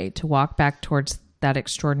turn away to walk back towards that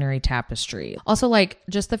extraordinary tapestry. Also, like,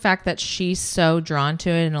 just the fact that she's so drawn to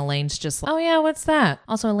it and Elaine's just like, oh yeah, what's that?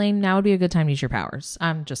 Also, Elaine, now would be a good time to use your powers.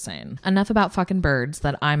 I'm just saying. Enough about fucking birds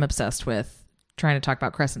that I'm obsessed with trying to talk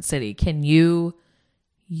about Crescent City. Can you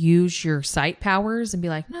use your sight powers and be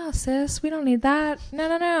like, no, sis, we don't need that.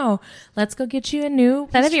 No. Let's go get you a new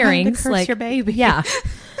set of earrings. Like your baby. Yeah.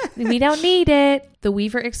 We don't need it. The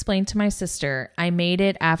weaver explained to my sister, I made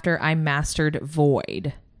it after I mastered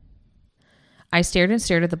void. I stared and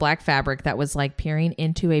stared at the black fabric that was like peering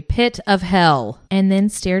into a pit of hell, and then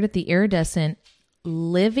stared at the iridescent,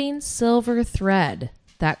 living silver thread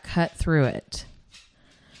that cut through it.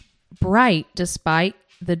 Bright despite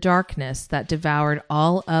the darkness that devoured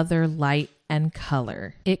all other light and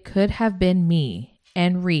color. It could have been me,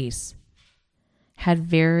 and Reese had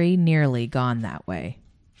very nearly gone that way.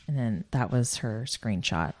 And then that was her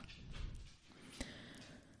screenshot.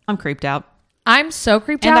 I'm creeped out. I'm so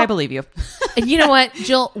creeped out. And I believe you. You know what,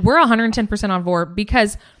 Jill? We're 110% on board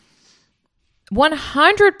because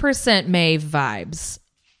 100% Maeve vibes.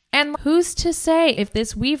 And who's to say if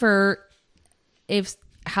this Weaver,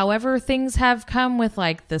 however things have come with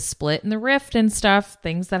like the split and the rift and stuff,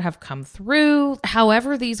 things that have come through,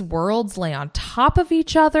 however these worlds lay on top of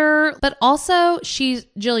each other. But also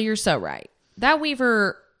Jill, you're so right. That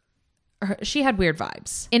Weaver, she had weird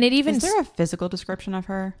vibes. And it even... Is there a physical description of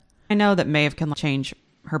her? I know that Maeve can change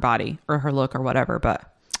her body or her look or whatever,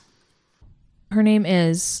 but... Her name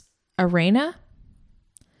is Arena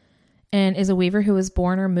and is a Weaver who was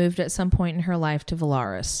born or moved at some point in her life to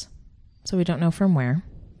Valaris. So we don't know from where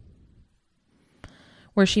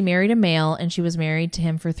she married a male and she was married to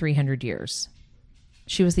him for 300 years.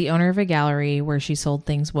 She was the owner of a gallery where she sold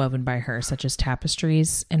things woven by her, such as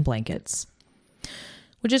tapestries and blankets.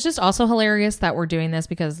 Which is just also hilarious that we're doing this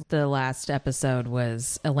because the last episode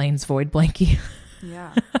was Elaine's void blankie.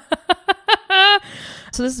 Yeah.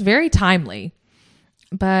 So this is very timely.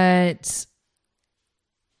 But...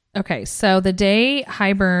 Okay, so the day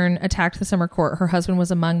Hybern attacked the summer court, her husband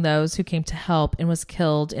was among those who came to help and was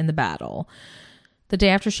killed in the battle. The day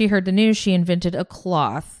after she heard the news, she invented a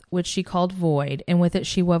cloth, which she called Void, and with it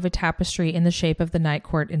she wove a tapestry in the shape of the Night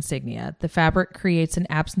Court insignia. The fabric creates an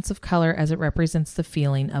absence of color as it represents the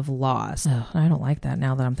feeling of loss. Oh, I don't like that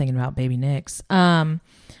now that I'm thinking about baby Nyx.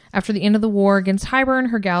 After the end of the war against Hybern,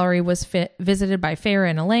 her gallery was visited by Feyre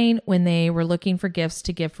and Elaine when they were looking for gifts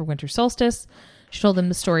to give for winter solstice. She told them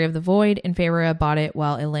the story of the void, and Feyre bought it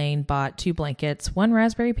while Elaine bought 2 blankets, one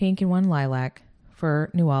raspberry pink and one lilac, for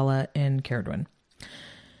Nuala and Caradwyn.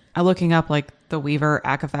 I'm looking up like the Weaver,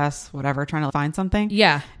 Akafes, whatever, trying to find something.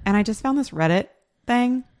 Yeah. And I just found this Reddit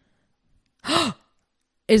thing.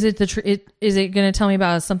 Is it is it going to tell me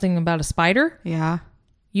about something about a spider? Yeah.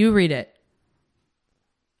 You read it.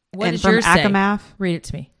 What is from yours say? Akamaf? Read it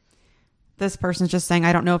to me. This person's just saying,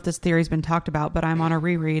 I don't know if this theory's been talked about, but I'm on a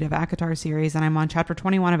reread of Akatar series and I'm on chapter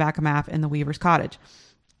 21 of Akamaf in the Weaver's Cottage.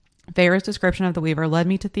 Feyre's description of the Weaver led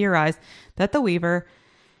me to theorize that the Weaver,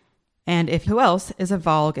 and if who else, is a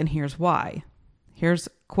Valg, and here's why. Here's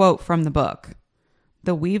a quote from the book.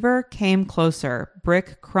 The Weaver came closer,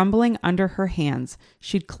 brick crumbling under her hands.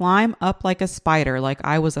 She'd climb up like a spider, like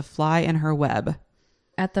I was a fly in her web.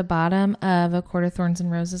 At the bottom of A Court of Thorns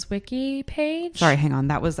and Roses wiki page. Sorry, hang on.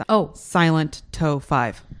 That was Silent Toe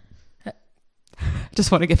 5.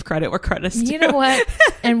 Just want to give credit where credit's due. You know what?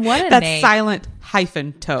 And what a That's name. Silent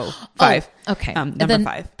hyphen Toe 5. Oh, okay. Number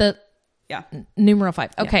 5. Yeah. Numeral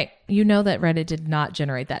 5. Okay. Yeah. You know that Reddit did not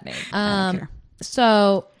generate that name. I don't care.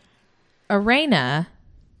 So Arena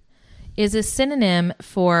is a synonym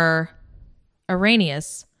for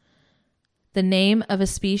Arrhenius, the name of a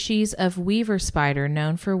species of weaver spider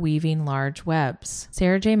known for weaving large webs.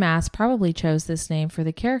 Sarah J. Maas probably chose this name for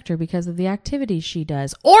the character because of the activities she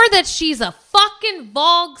does, or that she's a fucking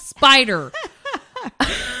Vogue spider.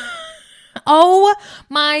 Oh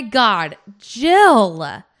my God.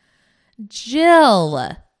 Jill,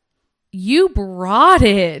 you brought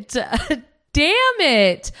it. Damn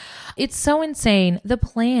it. It's so insane. The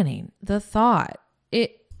planning, the thought.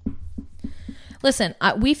 Listen,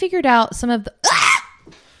 we figured out some of the...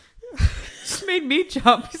 Just made me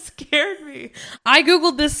jump. You scared me. I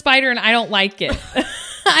Googled this spider and I don't like it.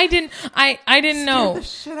 I didn't know.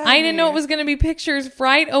 I didn't know it was going to be pictures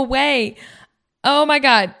right away. Oh my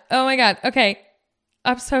God. Okay.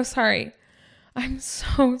 I'm so sorry.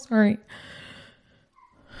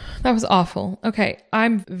 That was awful. Okay.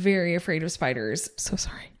 I'm very afraid of spiders. So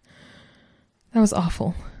sorry. That was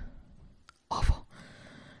awful.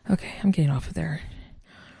 Okay. I'm getting off of there.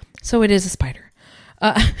 So it is a spider.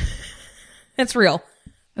 It's real.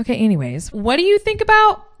 Okay. Anyways, what do you think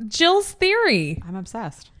about Jill's theory? I'm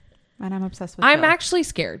obsessed. And I'm obsessed with I'm Jill. actually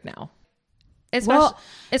scared now.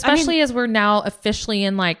 Especially as we're now officially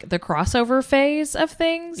in like the crossover phase of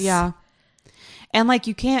things. Yeah. And like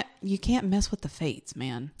you can't mess with the fates,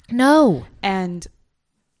 man. No. And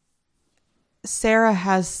Sarah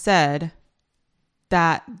has said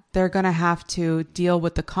that they're going to have to deal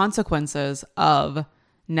with the consequences of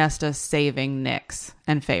Nesta saving Nyx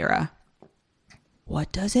and Feyre.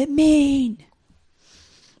 What does it mean?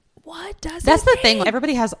 That's the thing.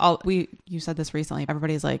 Everybody has you said this recently.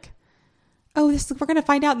 Everybody's like, oh, we're going to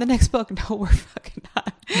find out in the next book. No, we're fucking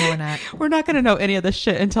not. No, we're not. We're not going to know any of this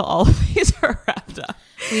shit until all of these are wrapped up.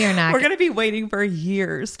 We are not. We're going to be waiting for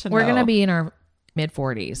years to know. We're going to be in our mid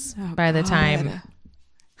 40s by the time.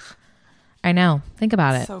 I know. Think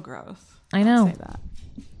about it. So gross. I know. Don't say that.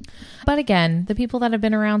 But again, the people that have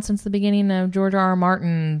been around since the beginning of George R. R.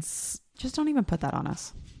 Martin's. Just don't even put that on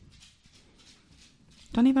us.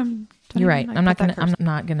 Don't even. You're right. I'm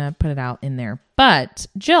not gonna put it out in there. But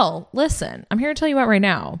Jill, listen, I'm here to tell you what right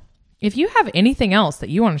now. If you have anything else that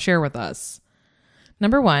you want to share with us,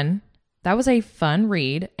 number one, that was a fun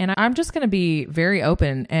read, and I'm just gonna be very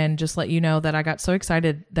open and just let you know that I got so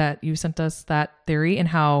excited that you sent us that theory and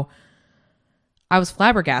how I was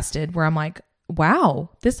flabbergasted. Where I'm like, wow,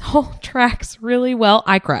 this whole tracks really well.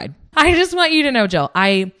 I cried. I just want you to know, Jill,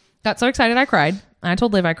 I got so excited I cried. I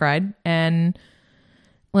told Liv I cried, and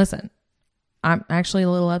listen. I'm actually a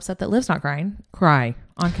little upset that Liv's not crying. Cry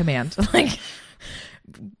on command. Like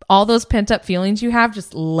all those pent up feelings you have,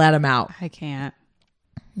 just let them out. I can't.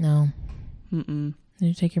 No. Mm-mm. Did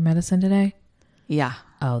you take your medicine today? Yeah.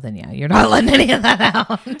 Oh, then yeah, you're not letting any of that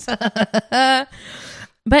out.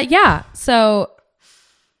 But yeah, so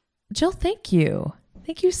Jill, thank you.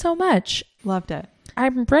 Thank you so much. Loved it.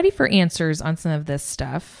 I'm ready for answers on some of this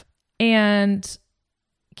stuff, and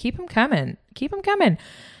keep them coming.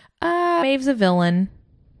 Maeve's a villain.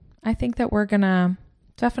 I think that we're gonna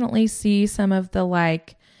definitely see some of the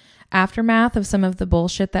like aftermath of some of the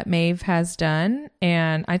bullshit that Maeve has done,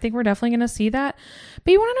 and I think we're definitely gonna see that.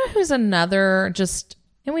 But you want to know who's another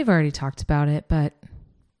and we've already talked about it, but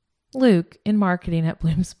Luke in marketing at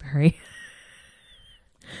Bloomsbury.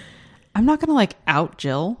 I'm not gonna like out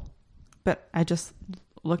Jill, but I just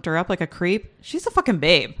looked her up like a creep. She's a fucking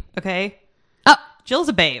babe, okay? Oh, Jill's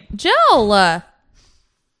a babe. Jill.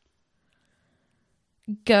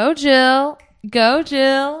 Go, Jill.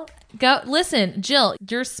 Go. Listen, Jill,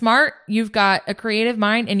 you're smart. You've got a creative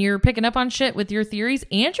mind and you're picking up on shit with your theories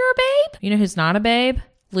and you're a babe. You know who's not a babe?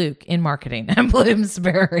 Luke in marketing at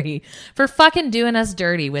Bloomsbury for fucking doing us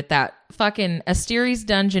dirty with that fucking Asteri's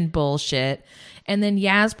dungeon bullshit. And then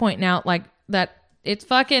Yaz pointing out like that it's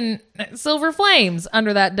fucking silver flames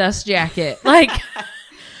under that dust jacket. Like...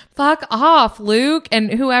 Fuck off, Luke,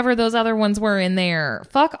 and whoever those other ones were in there.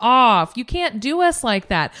 Fuck off. You can't do us like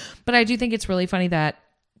that. But I do think it's really funny that,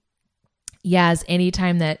 yes,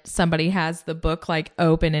 anytime that somebody has the book like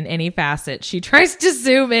open in any facet, she tries to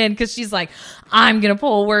zoom in because she's like, I'm going to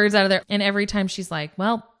pull words out of there. And every time she's like,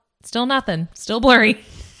 well, still nothing. Still blurry.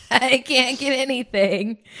 I can't get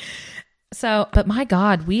anything. So, but my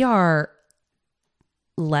God, we are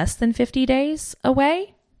less than 50 days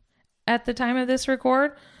away at the time of this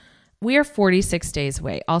record. We are 46 days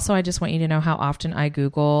away. Also, I just want you to know how often I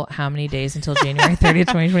Google how many days until January 30th,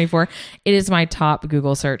 2024. It is my top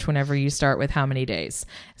Google search whenever you start with how many days.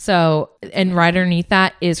 So, and right underneath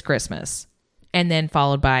that is Christmas and then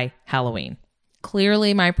followed by Halloween.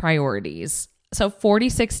 Clearly my priorities. So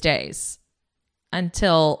 46 days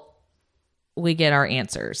until we get our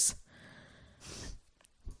answers.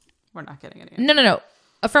 We're not getting any. No.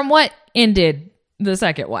 From what ended the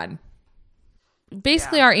second one?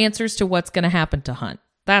 basically our answers to what's going to happen to Hunt.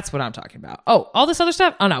 That's what I'm talking about. Oh, all this other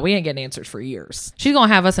stuff? Oh, no, we ain't getting answers for years. She's going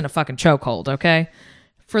to have us in a fucking chokehold, okay?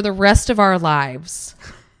 For the rest of our lives.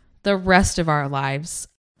 The rest of our lives.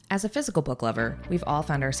 As a physical book lover, we've all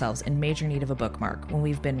found ourselves in major need of a bookmark when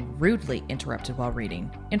we've been rudely interrupted while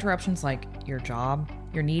reading. Interruptions like your job,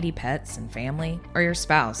 your needy pets and family, or your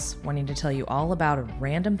spouse wanting to tell you all about a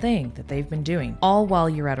random thing that they've been doing, all while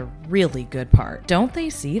you're at a really good part. Don't they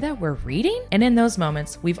see that we're reading? And in those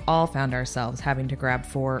moments, we've all found ourselves having to grab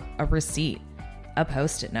for a receipt, a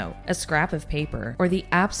post-it note, a scrap of paper, or the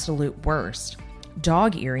absolute worst,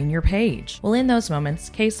 dog-earing your page. Well, in those moments,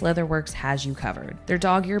 Case Leatherworks has you covered. Their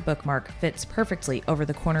dog-ear bookmark fits perfectly over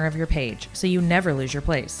the corner of your page, so you never lose your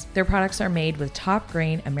place. Their products are made with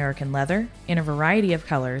top-grain American leather in a variety of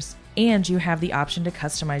colors, and you have the option to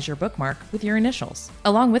customize your bookmark with your initials.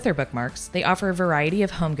 Along with their bookmarks, they offer a variety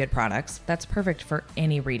of home good products that's perfect for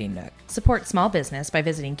any reading nook. Support small business by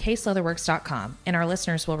visiting caseleatherworks.com, and our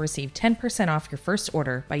listeners will receive 10% off your first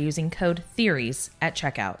order by using code THEORIES at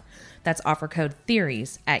checkout. That's offer code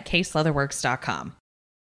THEORIES at caseleatherworks.com.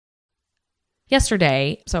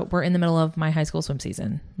 Yesterday, so we're in the middle of my high school swim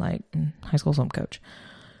season, like high school swim coach.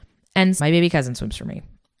 And my baby cousin swims for me.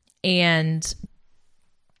 And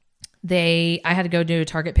I had to go do a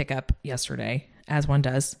Target pickup yesterday, as one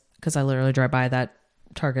does, because I literally drive by that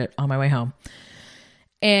Target on my way home.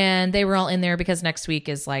 And they were all in there because next week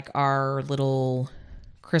is like our little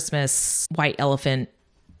Christmas white elephant,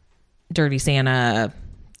 dirty Santa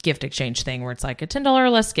gift exchange thing where it's like a $10 or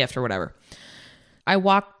less gift or whatever. I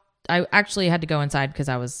actually had to go inside because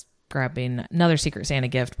I was grabbing another Secret Santa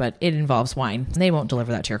gift, but it involves wine. They won't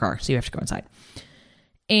deliver that to your car, so you have to go inside.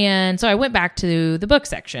 And so I went back to the book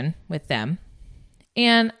section with them.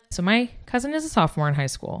 And so my cousin is a sophomore in high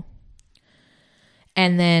school.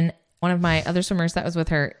 And then one of my other swimmers that was with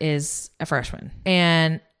her is a freshman.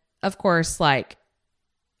 And of course, like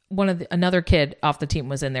another kid off the team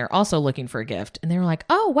was in there also looking for a gift. And they were like,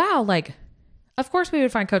 oh, wow. Like, of course we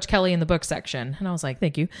would find Coach Kelly in the book section. And I was like,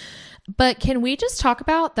 thank you. But can we just talk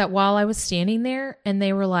about that while I was standing there and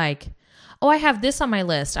they were like, oh, I have this on my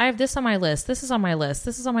list. I have this on my list. This is on my list.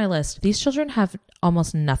 This is on my list. These children have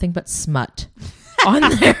almost nothing but smut on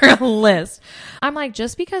their list. I'm like,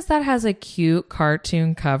 just because that has a cute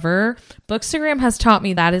cartoon cover, Bookstagram has taught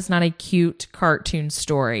me that is not a cute cartoon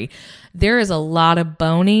story. There is a lot of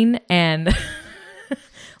boning and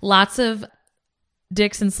lots of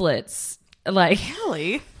dicks and slits. Like,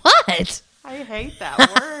 Really? what? I hate that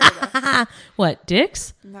word. What,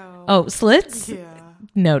 dicks? No. Oh, slits? Yeah.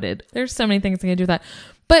 Noted. There's so many things I can do with that.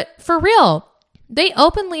 But for real, they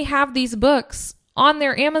openly have these books on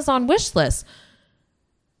their Amazon wish list.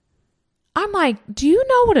 I'm like, do you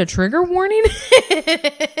know what a trigger warning is?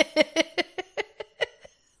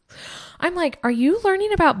 I'm like, are you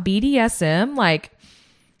learning about BDSM? Like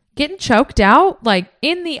getting choked out like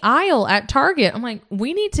in the aisle at Target. I'm like,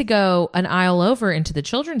 we need to go an aisle over into the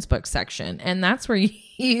children's book section. And that's where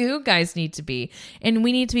you guys need to be. And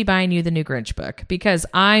we need to be buying you the new Grinch book because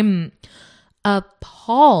I'm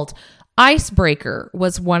appalled. Icebreaker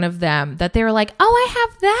was one of them that they were like, oh, I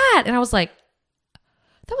have that. And I was like,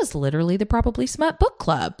 that was literally the Probably Smut book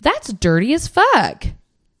club. That's dirty as fuck.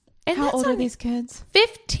 And how old are these kids?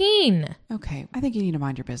 15. Okay. I think you need to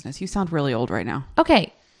mind your business. You sound really old right now.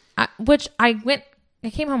 Okay. I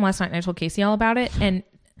came home last night and I told Casey all about it. And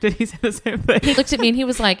did he say the same thing? He looked at me and he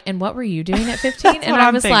was like, and what were you doing at 15? And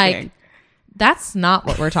I was like, that's not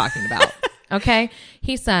what we're talking about. Okay.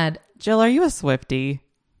 He said, Jill, are you a Swiftie?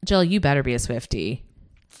 Jill, you better be a Swiftie.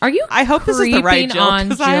 Are you? I hope this is the right Jill,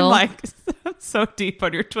 because I'm like so deep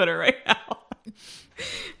on your Twitter right now.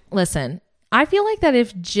 Listen, I feel like that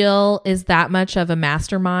if Jill is that much of a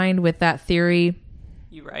mastermind with that theory.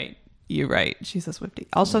 You're right. You're right. She's a Swiftie.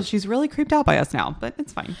 Also, she's really creeped out by us now, but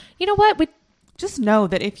it's fine. You know what? We just know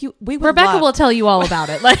that if you, Rebecca will tell you all about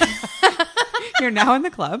it. Like you're now in the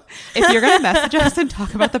club. If you're going to message us and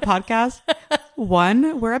talk about the podcast,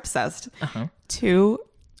 1, we're obsessed. 2,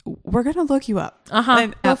 we're going to look you up.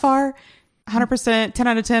 And so far, 100%, 10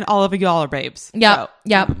 out of 10, all of y'all are babes. Yeah. So,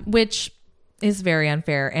 yeah. Which is very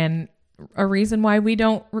unfair and a reason why we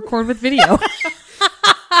don't record with video.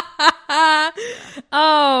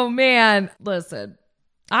 Oh, man. Listen,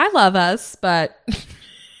 I love us, but.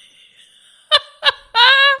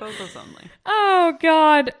 Photos only. Oh,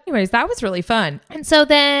 God. Anyways, that was really fun. And so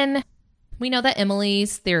then we know that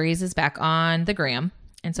Emily's Theories is back on the gram.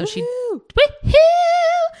 And so she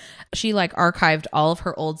like archived all of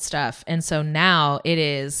her old stuff. And so now it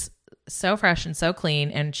is so fresh and so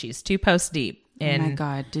clean. And she's 2 posts deep. Oh my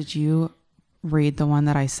God. Did you read the one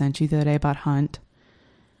that I sent you the other day about Hunt?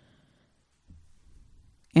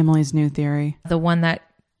 Emily's new theory. The one that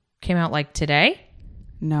came out like today?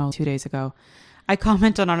 No, 2 days ago. I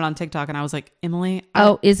commented on it on TikTok and I was like, Emily.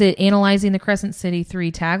 Is it analyzing the Crescent City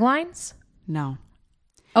 3 taglines? No.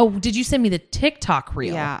 Oh, did you send me the TikTok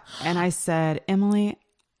reel? Yeah. And I said, Emily,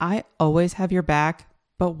 I always have your back,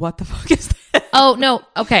 but what the fuck is that? Oh, no.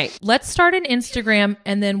 Okay. Let's start an Instagram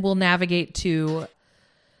and then we'll navigate to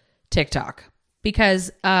TikTok.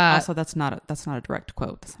 Because also that's not a direct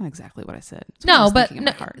quote. That's not exactly what I said. No, but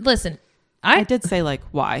no, listen. I did say like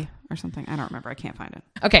why or something. I don't remember. I can't find it.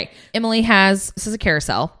 Okay. Emily has, this is a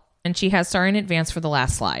carousel, and she has Sorry in Advance for the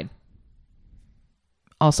last slide.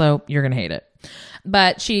 Also, you're going to hate it.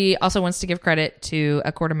 But she also wants to give credit to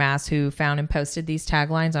A Quarter Mass who found and posted these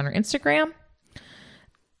taglines on her Instagram.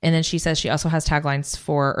 And then she says she also has taglines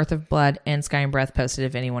for Earth of Blood and Sky and Breath posted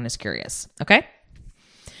if anyone is curious. Okay?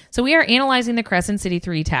 So we are analyzing the Crescent City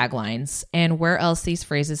 3 taglines and where else these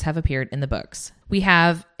phrases have appeared in the books. We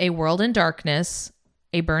have a world in darkness,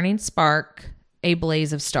 a burning spark, a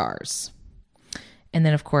blaze of stars. And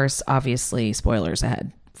then, of course, obviously, spoilers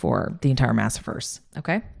ahead for the entire Massiverse.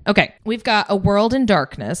 Okay? Okay. We've got a world in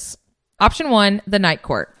darkness. Option 1, the Night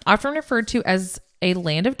Court. Often referred to as a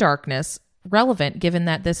land of darkness, relevant given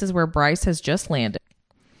that this is where Bryce has just landed.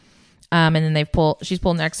 And then she's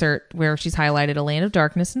pulled an excerpt where she's highlighted a land of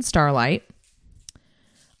darkness and starlight.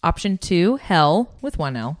 Option 2, hell, with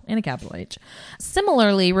one L and a capital H.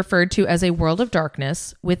 Similarly referred to as a world of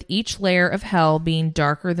darkness, with each layer of hell being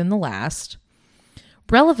darker than the last.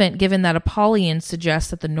 Relevant given that Apollyon suggests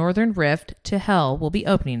that the northern rift to hell will be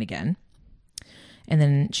opening again. And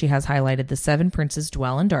then she has highlighted the 7 princes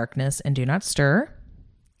dwell in darkness and do not stir.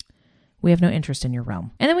 We have no interest in your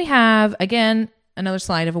realm. And then we have, again, another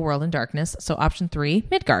slide of a world in darkness. So option 3,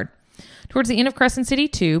 Midgard. Towards the end of Crescent City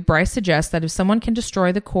 2, Bryce suggests that if someone can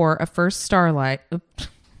destroy the core of First Light,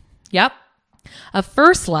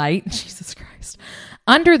 Jesus Christ,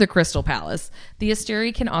 under the Crystal Palace, the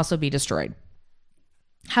Asteri can also be destroyed.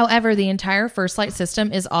 However, the entire First Light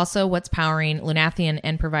system is also what's powering Lunathian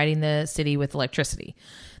and providing the city with electricity.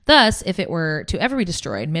 Thus, if it were to ever be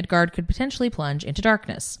destroyed, Midgard could potentially plunge into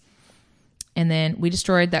darkness. And then we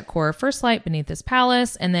destroyed that core of First Light beneath this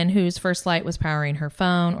palace, and then whose First Light was powering her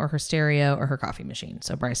phone or her stereo or her coffee machine.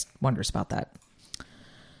 So Bryce wonders about that.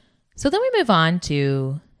 So then we move on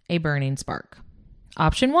to a burning spark.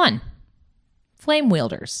 Option 1, flame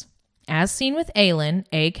wielders. As seen with Aelin,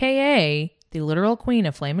 aka the literal queen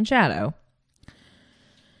of flame and shadow.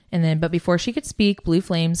 And then, but before she could speak, blue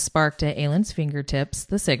flames sparked at Aelin's fingertips,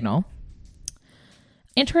 the signal.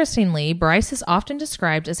 Interestingly, Bryce is often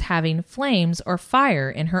described as having flames or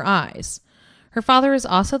fire in her eyes. Her father is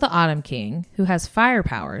also the Autumn King, who has fire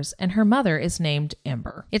powers, and her mother is named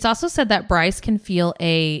Ember. It's also said that Bryce can feel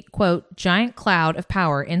a, quote, giant cloud of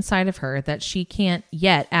power inside of her that she can't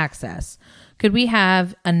yet access. Could we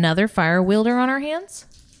have another fire wielder on our hands?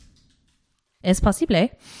 Es posible.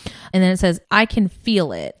 And then it says, I can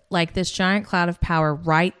feel it, like this giant cloud of power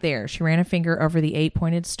right there. She ran a finger over the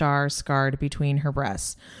 8-pointed star scarred between her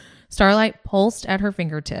breasts. Starlight pulsed at her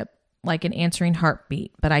fingertip like an answering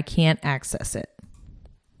heartbeat, but I can't access it.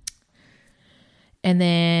 And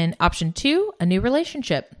then option 2, a new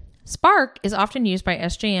relationship. Spark is often used by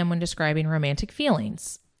SJM when describing romantic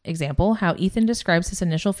feelings. Example, how Ethan describes his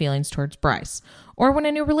initial feelings towards Bryce, or when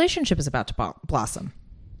a new relationship is about to blossom.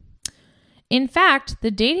 In fact,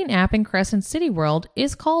 the dating app in Crescent City World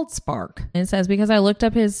is called Spark. And it says, because I looked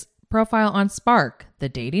up his profile on Spark, the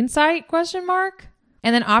dating site, ?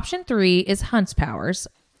 And then option 3 is Hunt's powers.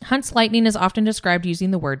 Hunt's lightning is often described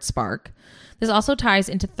using the word spark. This also ties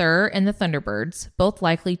into Thur and the Thunderbirds, both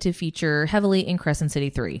likely to feature heavily in Crescent City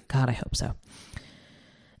 3. God, I hope so.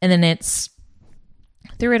 And then it's,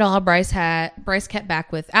 through it all, Bryce kept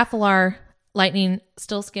back with Athalar. Lightning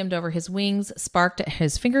still skimmed over his wings, sparked at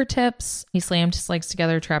his fingertips. He slammed his legs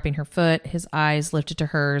together, trapping her foot. His eyes lifted to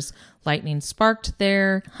hers. Lightning sparked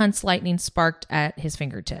there. Hunt's lightning sparked at his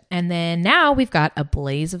fingertip. And then now we've got a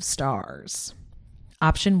blaze of stars.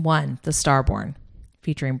 Option 1, the Starborn,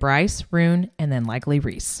 featuring Bryce, Rune, and then likely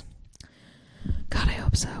Rhys. God, I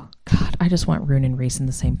hope so. God, I just want Rune and Rhys in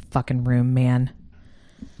the same fucking room, man.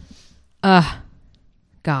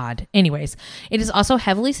 God. Anyways, it is also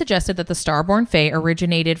heavily suggested that the Starborn Fae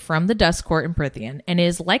originated from the Dust Court in Prythian and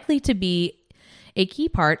is likely to be a key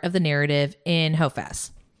part of the narrative in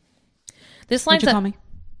Hofas. This lines What'd you up, call me?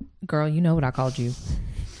 Girl, you know what I called you.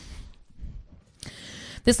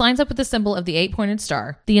 This lines up with the symbol of the 8-pointed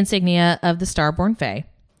star, the insignia of the Starborn Fae,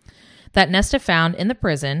 that Nesta found in the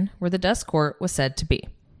prison where the Dust Court was said to be,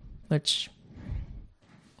 which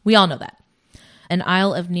we all know that. An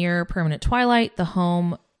isle of near permanent twilight, the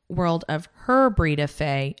home world of her breed of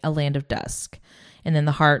fae, a land of dusk. And then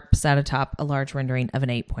the heart sat atop a large rendering of an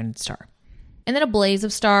 8-pointed star. And then a blaze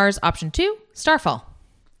of stars, option 2, starfall.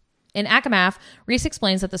 In Akamath, Reese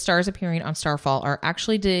explains that the stars appearing on starfall are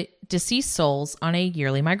actually deceased souls on a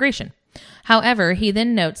yearly migration. However, he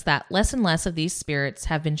then notes that less and less of these spirits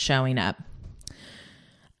have been showing up.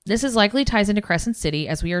 This is likely ties into Crescent City,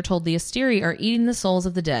 as we are told the Asteri are eating the souls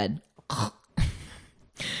of the dead,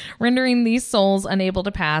 rendering these souls unable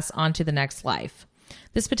to pass on to the next life.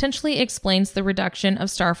 This potentially explains the reduction of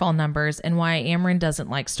starfall numbers and why Amren doesn't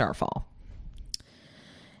like starfall.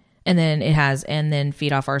 And then it has, and then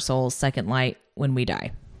feed off our souls, second light when we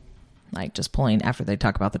die. Like just pulling after they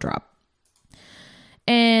talk about the drop.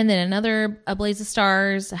 And then a blaze of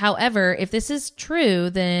stars. However, if this is true,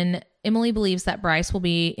 then Emily believes that Bryce will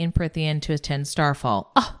be in Prithian to attend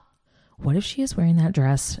Starfall. Oh, what if she is wearing that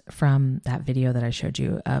dress from that video that I showed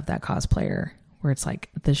you of that cosplayer, where it's like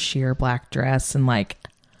the sheer black dress and like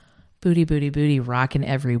booty rocking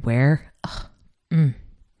everywhere?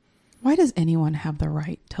 Why does anyone have the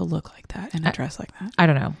right to look like that in a dress like that? I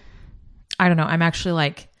don't know. I'm actually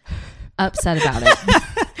like upset about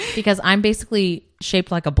it because I'm basically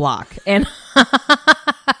shaped like a block and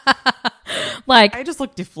like I just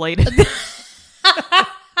look deflated.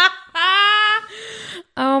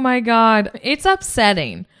 Oh my God. It's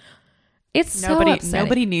upsetting. It's so upsetting.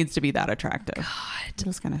 Nobody needs to be that attractive. God. I'm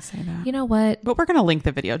just going to say that. You know what? But we're going to link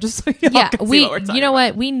the video just so y'all can see what we're talking about.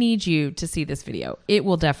 What? We need you to see this video. It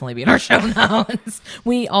will definitely be in our show notes.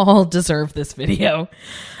 We all deserve this video.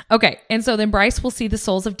 Okay. And so then Bryce will see the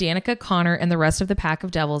souls of Danica, Connor, and the rest of the pack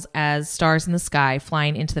of devils as stars in the sky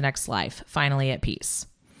flying into the next life, finally at peace.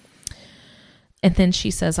 And then she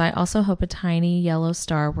says, I also hope a tiny yellow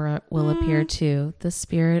star will appear too, the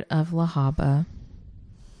spirit of Lahaba.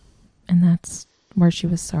 And that's where she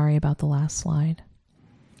was sorry about the last slide.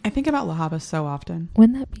 I think about Lahaba so often.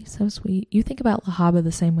 Wouldn't that be so sweet? You think about Lahaba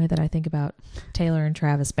the same way that I think about Taylor and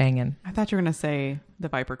Travis banging. I thought you were going to say the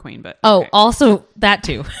Viper Queen, but... Oh, okay. Also that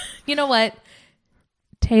too. You know what?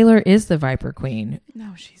 Taylor is the Viper Queen.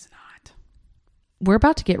 No, she's not. We're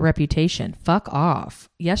about to get Reputation. Fuck off.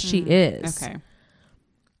 Yes, she is. Okay.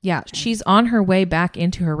 Yeah, she's on her way back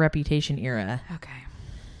into her Reputation era. Okay.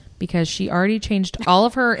 Because she already changed all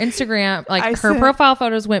of her Instagram, her profile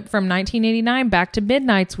photos went from 1989 back to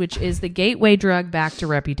Midnights, which is the gateway drug back to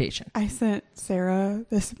Reputation. I sent Sarah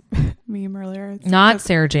this meme earlier. Not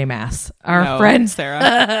Sarah J. Mass, our friend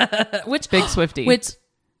Sarah. Which big Swiftie. Which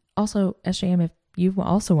also, SJM, if you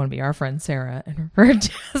also want to be our friend Sarah and referred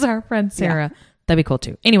to as our friend Sarah, that'd be cool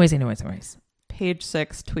too. Anyways. Page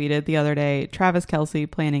 6 tweeted the other day, Travis Kelce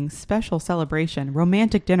planning special celebration,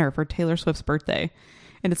 romantic dinner for Taylor Swift's birthday.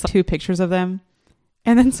 And it's like 2 pictures of them.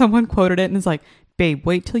 And then someone quoted it and is like, babe,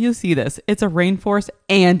 wait till you see this. It's a rainforest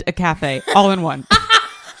and a cafe all in one.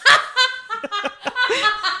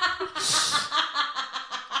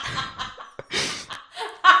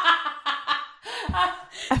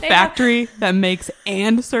 A factory that makes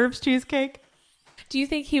and serves cheesecake. Do you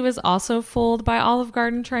think he was also fooled by Olive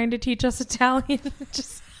Garden trying to teach us Italian?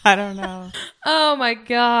 I don't know. Oh my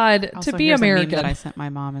God. Also, to be here's American. A meme that I sent my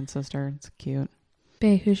mom and sister. It's cute.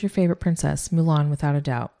 Babe, who's your favorite princess? Mulan, without a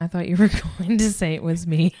doubt. I thought you were going to say it was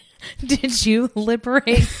me. Did you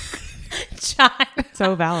liberate child?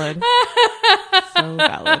 So valid. So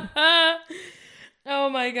valid. Oh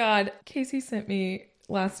my God. Casey sent me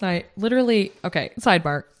last night, literally, okay,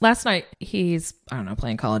 sidebar. Last night, he's, I don't know,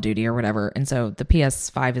 playing Call of Duty or whatever. And so the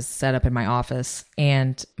PS5 is set up in my office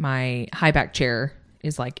and my high back chair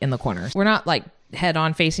is like in the corner. We're not like head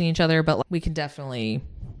on facing each other, but like, we can definitely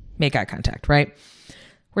make eye contact, right?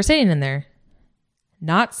 We're sitting in there,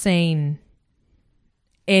 not saying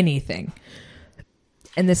anything.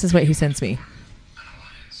 And this is what he sends me.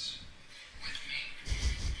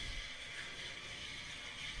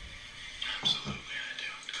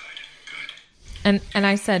 And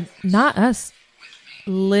I said, not us.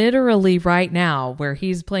 Literally right now, where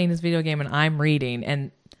he's playing his video game and I'm reading,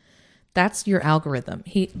 and that's your algorithm.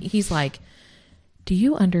 He's like, do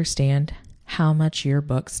you understand how much your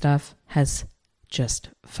book stuff has just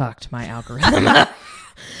fucked my algorithm up?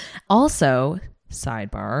 Also,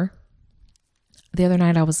 sidebar, the other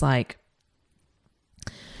night I was like,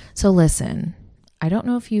 so listen, I don't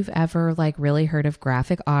know if you've ever like really heard of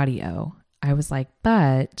graphic audio. I was like,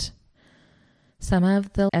 but some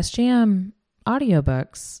of the SGM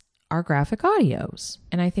audiobooks are graphic audios,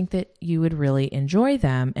 and I think that you would really enjoy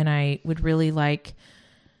them, and I would really like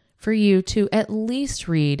for you to at least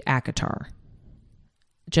read ACOTAR,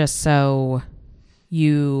 just so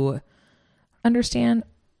you understand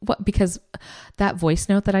what, because that voice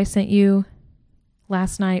note that I sent you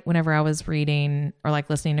last night whenever I was reading or like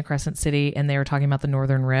listening to Crescent City and they were talking about the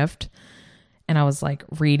Northern Rift and I was like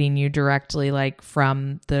reading you directly like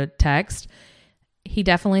from the text. He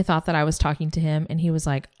definitely thought that I was talking to him and he was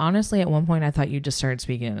like, honestly, at one point I thought you just started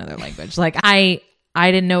speaking another language. Like I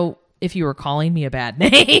didn't know if you were calling me a bad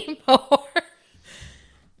name or...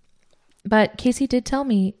 But Casey did tell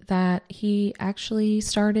me that he actually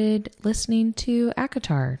started listening to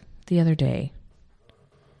ACOTAR the other day.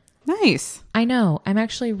 Nice. I know. I'm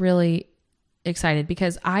actually really excited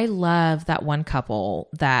because I love that one couple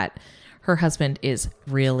that her husband is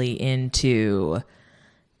really into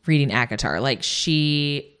reading ACOTAR. Like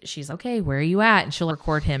she's okay, where are you at? And she'll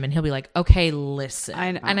record him and he'll be like, okay, listen.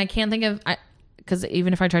 I know. And I can't think of, because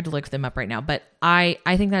even if I tried to look them up right now, but I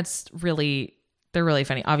think that's really... They're really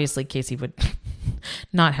funny. Obviously, Casey would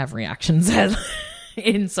not have reactions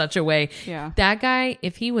in such a way. Yeah. That guy,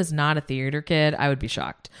 if he was not a theater kid, I would be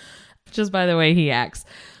shocked just by the way he acts.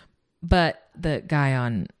 But the guy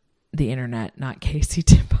on the internet, not Casey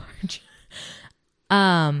DeBarge.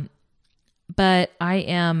 But I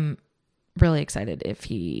am really excited if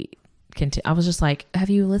he I was just like, have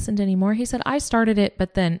you listened anymore? He said, I started it,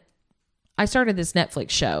 but then I started this Netflix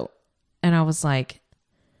show. And I was like,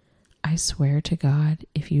 I swear to God,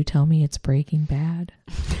 if you tell me it's Breaking Bad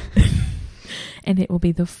and it will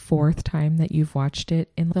be the 4th time that you've watched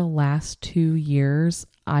it in the last 2 years,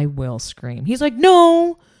 I will scream. He's like,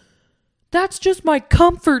 no, that's just my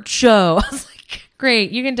comfort show. I was like, great.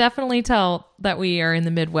 You can definitely tell that we are in the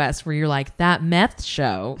Midwest where you're like, that meth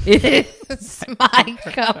show is my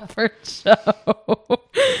comfort show.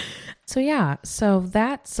 So yeah, so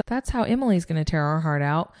that's how Emily's going to tear our heart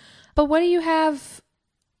out. But what do you have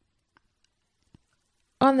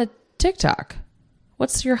on the TikTok?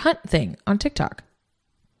 What's your hunt thing on TikTok?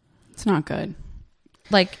 It's not good.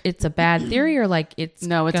 Like it's a bad theory or like it's...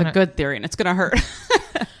 No, it's a good theory and it's going to hurt.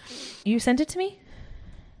 You sent it to me?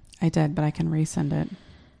 I did, but I can resend it.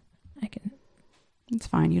 I can. It's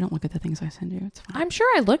fine. You don't look at the things I send you. It's fine. I'm sure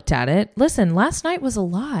I looked at it. Listen, last night was a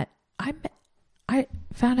lot. I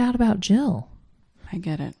found out about Jill. I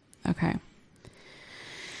get it. Okay.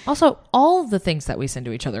 Also, all the things that we send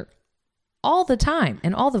to each other all the time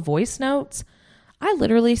and all the voice notes. I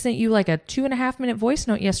literally sent you like a 2.5 minute voice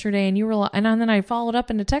note yesterday and you were and then I followed up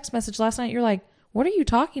in a text message last night. You're like, what are you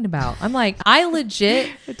talking about? I'm like, I legit,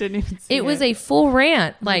 I didn't even see it was a full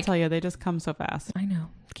rant. Like, I tell you, they just come so fast. I know.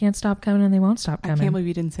 Can't stop coming and they won't stop coming. I can't believe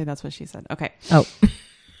you didn't say that's what she said. Okay. Oh.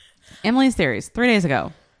 Emily's theories 3 days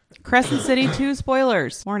ago. Crescent City 2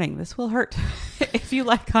 spoilers. Warning, this will hurt if you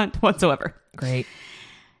like Hunt whatsoever. Great.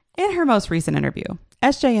 In her most recent interview,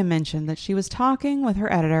 SJM mentioned that she was talking with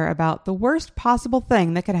her editor about the worst possible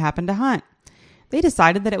thing that could happen to Hunt. They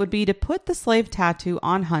decided that it would be to put the slave tattoo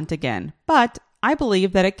on Hunt again, but I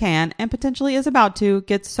believe that it can, and potentially is about to,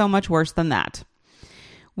 get so much worse than that.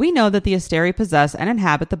 We know that the Asteri possess and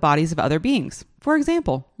inhabit the bodies of other beings. For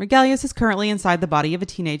example, Regelius is currently inside the body of a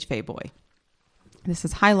teenage Fae boy. This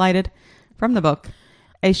is highlighted from the book.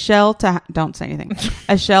 A shell to... Don't say anything.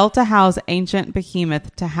 A shell to house ancient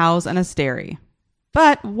behemoth to house an Asteri.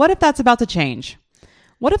 But what if that's about to change?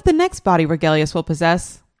 What if the next body Regelius will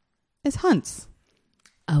possess is Hunt's?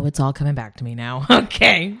 Oh, it's all coming back to me now.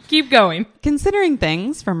 Okay, keep going. Considering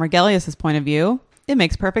things from Regelius' point of view, it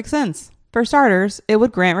makes perfect sense. For starters, it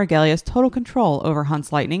would grant Regelius total control over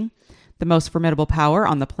Hunt's lightning, the most formidable power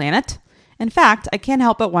on the planet. In fact, I can't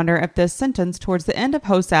help but wonder if this sentence towards the end of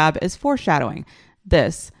Hosab is foreshadowing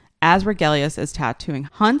this, as Regelius is tattooing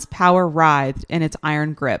Hunt's power writhed in its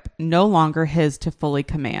iron grip, no longer his to fully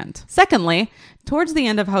command. Secondly, towards the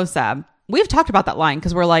end of Hosab, we've talked about that line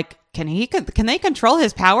because we're like, can they control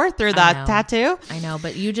his power through that tattoo? I know,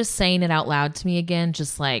 but you just saying it out loud to me again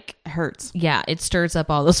just like hurts. Yeah, it stirs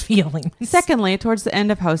up all those feelings. Secondly, towards the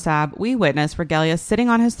end of Hosab, we witness Regelius sitting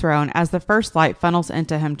on his throne as the first light funnels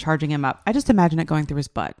into him, charging him up. I just imagine it going through his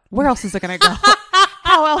butt. Where else is it going to go?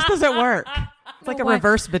 How else does it work? It's like a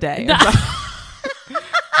reverse bidet.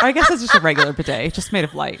 I guess it's just a regular bidet, just made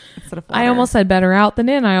of light instead of water. I almost said better out than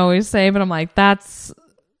in, I always say, but I'm like, that's...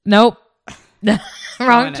 Nope.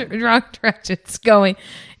 wrong direction. It's going.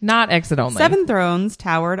 Not exit only. 7 thrones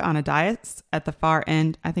towered on a dais at the far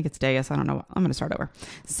end. I think it's dais. I don't know. I'm going to start over.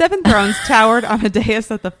 7 thrones towered on a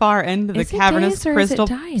dais at the far end of the cavernous crystal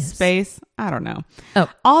space. I don't know. Oh.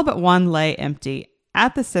 All but one lay empty.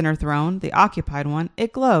 At the center throne, the occupied one,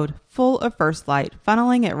 it glowed, full of first light,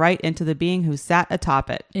 funneling it right into the being who sat atop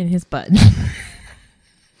it. In his butt.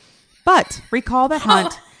 But recall that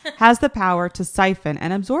Hunt has the power to siphon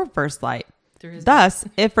and absorb first light. Thus,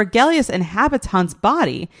 if Regelius inhabits Hunt's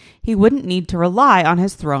body, he wouldn't need to rely on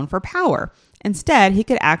his throne for power. Instead, he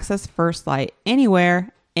could access First Light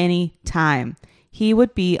anywhere, anytime. He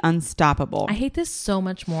would be unstoppable. I hate this so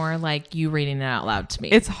much more like you reading it out loud to me.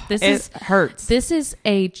 It hurts. This is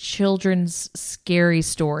a children's scary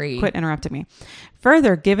story. Quit interrupting me.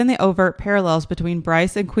 Further, given the overt parallels between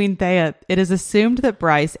Bryce and Queen Thea, it is assumed that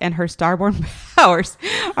Bryce and her starborn powers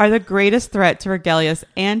are the greatest threat to Regelius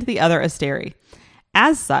and the other Asteri.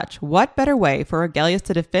 As such, what better way for Regelius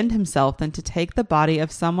to defend himself than to take the body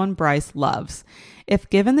of someone Bryce loves? If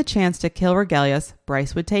given the chance to kill Regelius,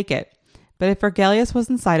 Bryce would take it. But if Regelius was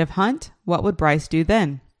inside of Hunt, what would Bryce do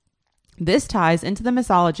then? This ties into the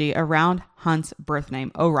mythology around Hunt's birth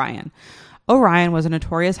name, Orion. Orion was a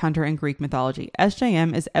notorious hunter in Greek mythology.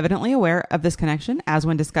 SJM is evidently aware of this connection, as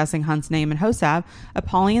when discussing Hunt's name in Hosab,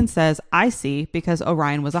 Apollyon says, I see, because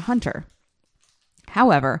Orion was a hunter.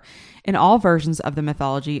 However, in all versions of the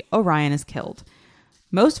mythology, Orion is killed.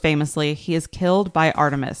 Most famously, he is killed by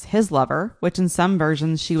Artemis, his lover, which in some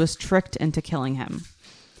versions she was tricked into killing him.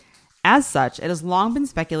 As such, it has long been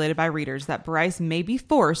speculated by readers that Bryce may be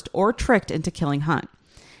forced or tricked into killing Hunt.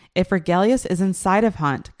 If Regelius is inside of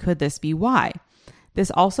Hunt, could this be why? This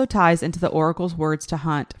also ties into the Oracle's words to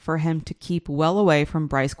Hunt for him to keep well away from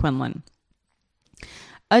Bryce Quinlan.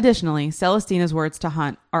 Additionally, Celestina's words to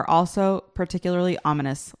Hunt are also particularly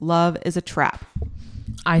ominous. Love is a trap.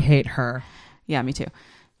 I hate her. Yeah, me too.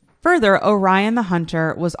 Further, Orion the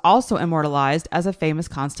Hunter was also immortalized as a famous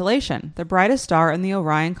constellation. The brightest star in the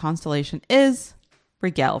Orion constellation is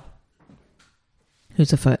Rigel.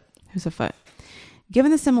 Who's a foot?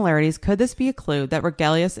 Given the similarities, could this be a clue that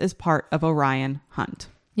Regelius is part of Orion Hunt?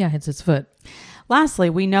 Yeah, it's his foot. Lastly,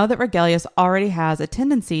 we know that Regelius already has a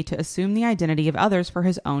tendency to assume the identity of others for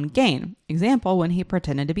his own gain. Example, when he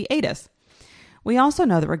pretended to be Adis. We also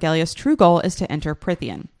know that Regelius' true goal is to enter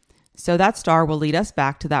Prythian. So that star will lead us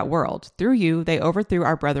back to that world. Through you, they overthrew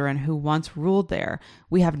our brethren who once ruled there.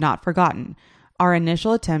 We have not forgotten. Our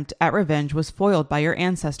initial attempt at revenge was foiled by your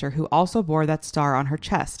ancestor who also bore that star on her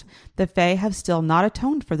chest. The Fae have still not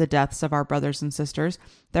atoned for the deaths of our brothers and sisters.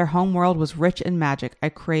 Their home world was rich in magic. I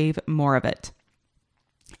crave more of it.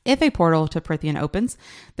 If a portal to Prythian opens,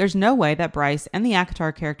 there's no way that Bryce and the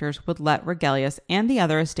Akatar characters would let Regelius and the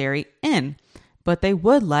other Asteri in, but they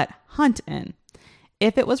would let Hunt in.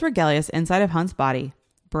 If it was Regelius inside of Hunt's body,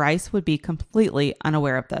 Bryce would be completely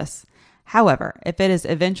unaware of this. However, if it is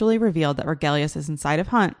eventually revealed that Regelius is inside of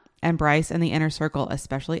Hunt, and Bryce and the inner circle,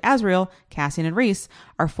 especially Azrael, Cassian, and Rhys,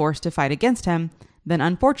 are forced to fight against him, then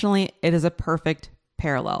unfortunately it is a perfect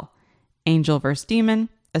parallel. Angel versus demon,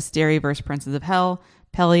 Asteri versus princes of hell,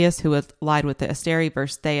 Peleus who allied with the Asteri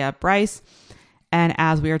versus Thea, Bryce, and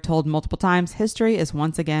as we are told multiple times, history is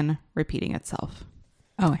once again repeating itself.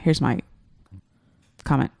 Oh, here's my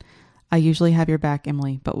comment. I usually have your back,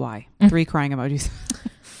 Emily, but why? 3 crying emojis.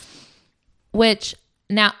 Which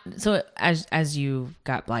now, so as you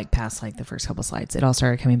got like past like the first couple slides, it all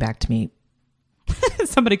started coming back to me.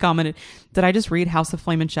 Somebody commented, did I just read House of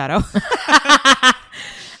Flame and Shadow?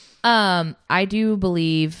 I do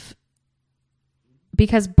believe,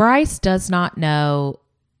 because Bryce does not know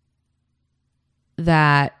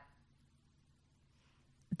that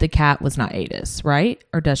the cat was not Adis, right?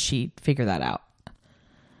 Or does she figure that out?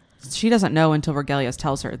 She doesn't know until Regelius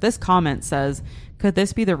tells her. This comment says, could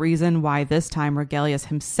this be the reason why this time Regelius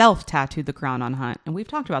himself tattooed the crown on Hunt? And we've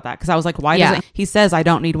talked about that because I was like, why doesn't he says I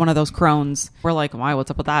don't need one of those crones. We're like, why?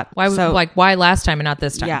 What's up with that? Why last time and not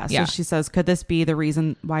this time? Yeah. So she says, could this be the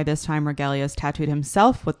reason why this time Regelius tattooed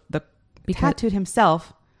himself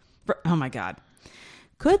oh my God.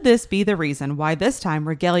 Could this be the reason why this time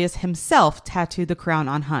Regelius himself tattooed the crown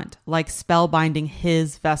on Hunt, like spellbinding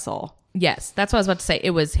his vessel? Yes, that's what I was about to say. It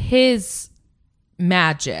was his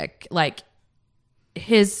magic, like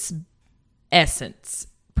his essence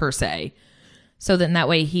per se. So then that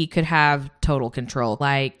way he could have total control.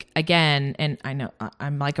 Like again, and I know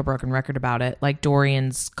I'm like a broken record about it, like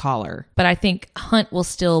Dorian's collar. But I think Hunt will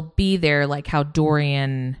still be there, like how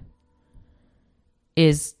Dorian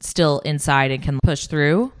is still inside and can push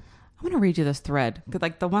through. I'm going to read you this thread.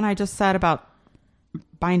 Like the one I just said about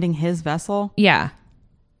binding his vessel. Yeah.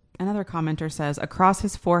 Another commenter says, across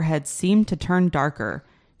his forehead seemed to turn darker.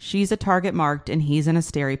 She's a target marked and he's an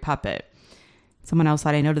Asteri puppet. Someone else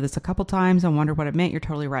said, I noted this a couple times and wondered what it meant. You're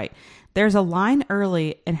totally right. There's a line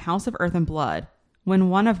early in House of Earth and Blood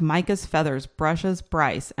when one of Micah's feathers brushes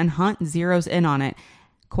Bryce and Hunt zeroes in on it,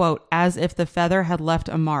 quote, as if the feather had left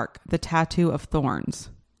a mark, the tattoo of thorns.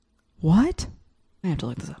 What? I have to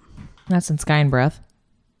look this up. That's in Sky and Breath.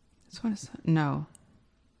 This one is, no.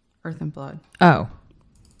 Earth and Blood. Oh.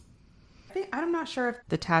 I'm not sure if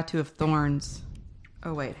the tattoo of thorns.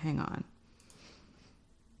 Oh, wait, hang on.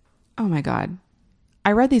 Oh my God.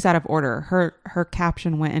 I read these out of order. Her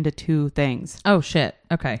caption went into two things. Oh shit.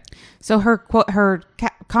 Okay. So her quote,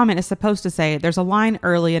 comment is supposed to say, there's a line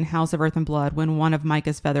early in House of Earth and Blood when one of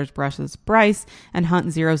Micah's feathers brushes Bryce and Hunt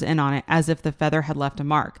zeroes in on it as if the feather had left a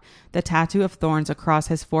mark. The tattoo of thorns across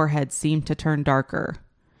his forehead seemed to turn darker.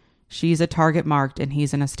 She's a target marked and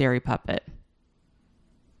he's an Asteri puppet.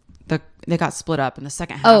 They got split up in the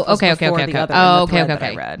second half. Oh, okay. The other that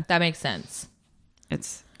I read. That makes sense.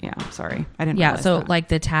 It's, yeah, sorry. I didn't Yeah, realize so that. like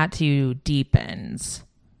the tattoo deepens.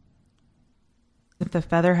 If the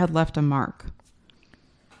feather had left a mark.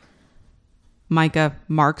 Micah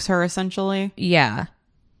marks her essentially. Yeah.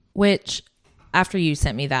 Which, after you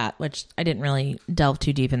sent me that, which I didn't really delve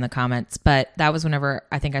too deep in the comments, but that was whenever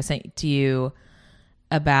I think I sent to you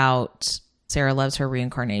about Sarah loves her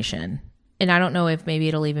reincarnation. And I don't know if maybe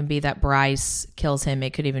it'll even be that Bryce kills him.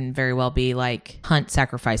 It could even very well be like Hunt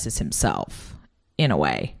sacrifices himself in a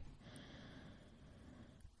way.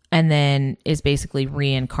 And then is basically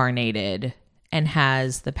reincarnated and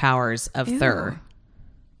has the powers of Ew. Thur.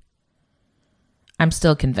 I'm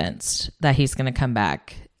still convinced that he's going to come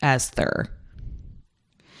back as Thur.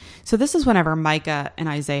 So this is whenever Micah and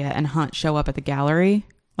Isaiah and Hunt show up at the gallery,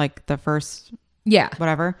 like the first,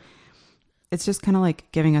 whatever. It's just kind of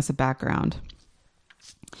like giving us a background.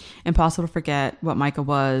 Impossible to forget what Micah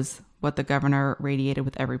was, what the governor radiated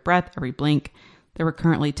with every breath, every blink. There were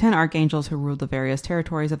currently 10 archangels who ruled the various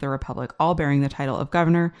territories of the Republic, all bearing the title of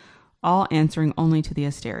governor, all answering only to the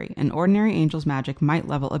Asteri. An ordinary angel's magic might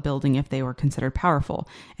level a building if they were considered powerful.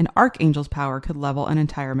 An archangel's power could level an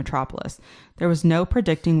entire metropolis. There was no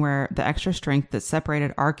predicting where the extra strength that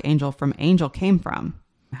separated archangel from angel came from.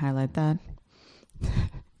 Highlight that.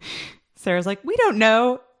 Sarah's like, we don't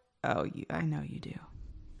know. Oh, I know you do.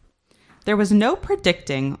 There was no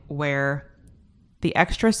predicting where the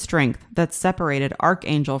extra strength that separated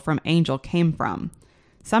archangel from angel came from.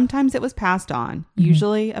 Sometimes it was passed on,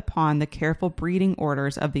 usually upon the careful breeding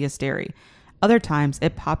orders of the Asteri. Other times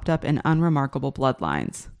it popped up in unremarkable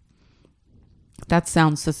bloodlines. That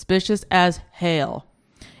sounds suspicious as hell.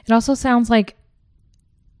 It also sounds like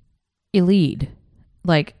Elide,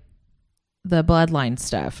 like the bloodline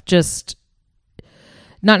stuff. Just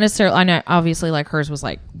not necessarily, I know obviously like hers was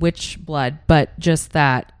like witch blood, but just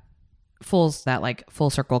that full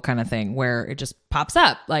circle kind of thing where it just pops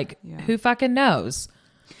up. Like who fucking knows?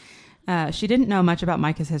 She didn't know much about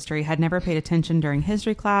Micah's history, had never paid attention during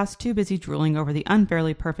history class, too busy drooling over the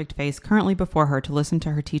unfairly perfect face currently before her to listen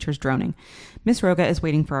to her teacher's droning. Miss Roga is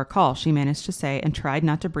waiting for our call, she managed to say, and tried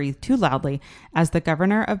not to breathe too loudly as the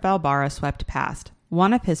governor of Balbara swept past.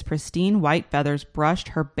 One of his pristine white feathers brushed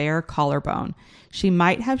her bare collarbone. She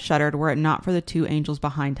might have shuddered were it not for the two angels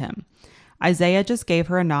behind him. Isaiah just gave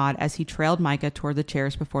her a nod as he trailed Micah toward the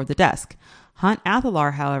chairs before the desk. Hunt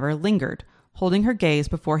Athalar, however, lingered, holding her gaze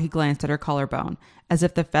before he glanced at her collarbone, as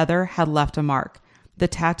if the feather had left a mark. The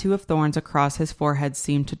tattoo of thorns across his forehead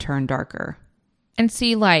seemed to turn darker. And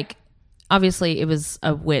see, like, obviously it was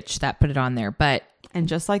a witch that put it on there, but... And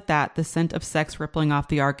just like that, the scent of sex rippling off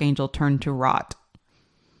the archangel turned to rot.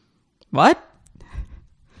 What?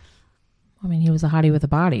 I mean, he was a hottie with a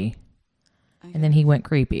body. And then he went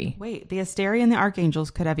creepy. Wait, the Asteri and the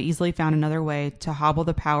archangels could have easily found another way to hobble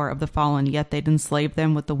the power of the fallen, yet they'd enslaved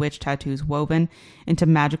them with the witch tattoos woven into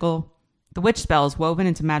magical... The witch spells woven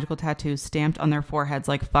into magical tattoos stamped on their foreheads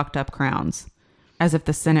like fucked up crowns. As if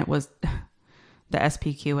the Senate was... the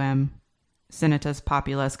SPQM, Senatus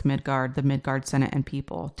Populesque Midgard, the Midgard Senate and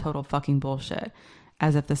people. Total fucking bullshit.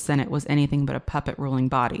 As if the Senate was anything but a puppet ruling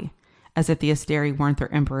body. As if the Asteri weren't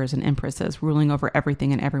their emperors and empresses, ruling over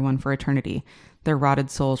everything and everyone for eternity, their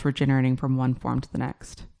rotted souls regenerating from one form to the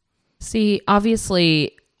next. See,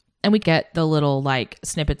 obviously, and we get the little like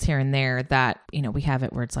snippets here and there that, you know, we have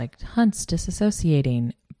it where it's like Hunt's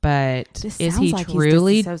disassociating, but This is sounds he like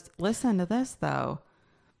truly? Listen to this though.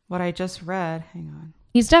 What I just read. Hang on.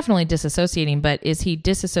 He's definitely disassociating, but is he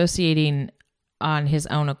disassociating on his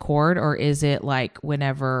own accord, or is it like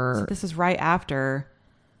whenever? So this is right after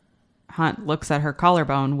Hunt looks at her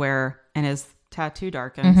collarbone and his tattoo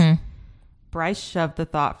darkens. Mm-hmm. Bryce shoved the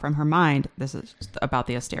thought from her mind. This is about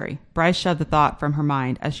the Asteri. Bryce shoved the thought from her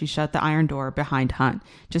mind as she shut the iron door behind Hunt,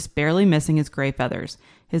 just barely missing his gray feathers.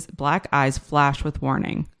 His black eyes flashed with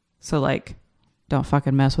warning. So like, don't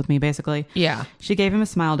fucking mess with me, basically. Yeah. She gave him a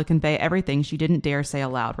smile to convey everything she didn't dare say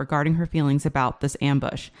aloud regarding her feelings about this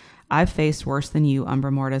ambush. I've faced worse than you,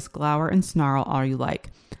 Umbra Mortis. Glower and snarl all you like.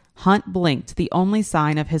 Hunt blinked, the only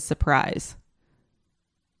sign of his surprise.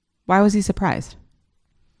 Why was he surprised?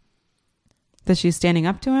 That she's standing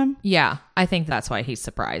up to him? Yeah, I think that's why he's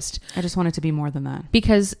surprised. I just want it to be more than that.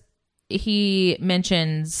 Because he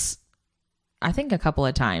mentions I think a couple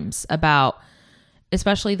of times about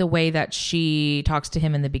especially the way that she talks to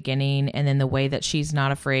him in the beginning, and then the way that she's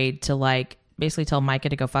not afraid to like basically tell Micah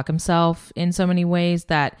to go fuck himself in so many ways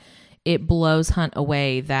that it blows Hunt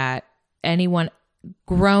away that anyone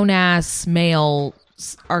grown ass male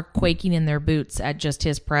are quaking in their boots at just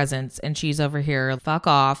his presence, and she's over here, fuck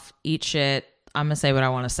off, eat shit, I'm gonna say what I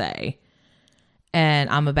want to say, and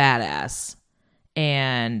I'm a badass.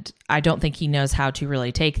 And I don't think he knows how to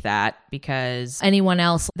really take that, because anyone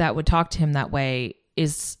else that would talk to him that way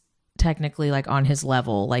is technically like on his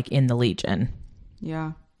level, like in the Legion.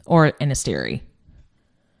 Yeah. Or in a Asteri.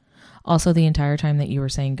 Also, the entire time that you were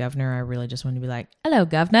saying governor, I really just wanted to be like, hello,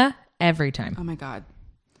 governor, every time. Oh my God.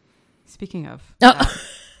 Speaking of.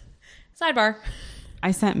 Sidebar.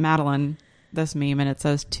 I sent Madeline this meme, and it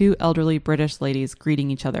says 2 elderly British ladies greeting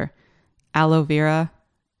each other. Aloe vera,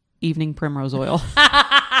 evening primrose oil.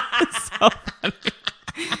 So funny.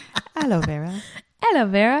 Aloe vera. Aloe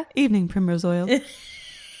vera. Evening primrose oil.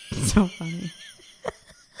 So funny.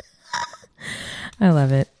 I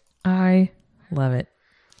love it. I love it.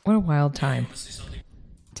 What a wild time.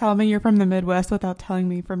 Tell me you're from the Midwest without telling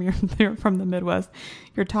me you're from the Midwest.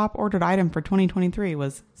 Your top ordered item for 2023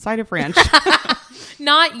 was side of ranch.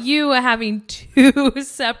 Not you having 2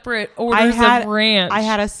 separate orders of ranch. I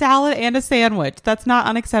had a salad and a sandwich. That's not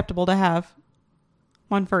unacceptable to have.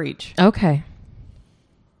 One for each. Okay.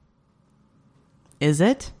 Is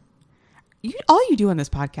it? All you do on this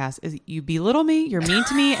podcast is you belittle me, you're mean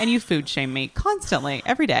to me, and you food shame me constantly,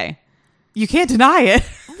 every day. You can't deny it.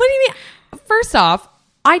 What do you mean? First off,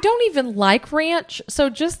 I don't even like ranch. So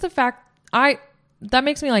just the fact that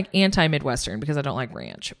makes me like anti-Midwestern because I don't like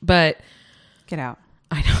ranch. But get out.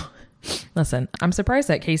 I know. Listen, I'm surprised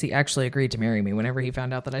that Casey actually agreed to marry me whenever he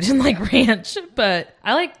found out that I didn't like ranch. But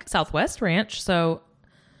I like Southwest ranch, so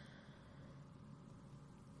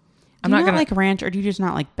I'm not gonna like ranch, or do you just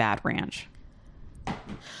not like bad ranch?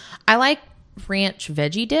 I like ranch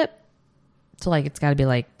veggie dip. So like it's got to be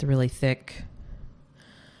like the really thick.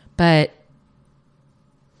 But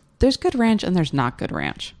there's good ranch and there's not good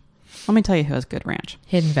ranch. Let me tell you who has good ranch.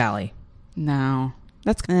 Hidden Valley. No.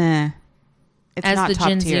 That's it's as not the top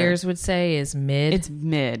Gen tier. Zers would say, is mid. It's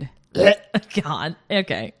mid. God.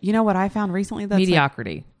 Okay. You know what I found recently? That's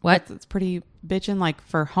mediocrity. Like, what? It's pretty bitchin', like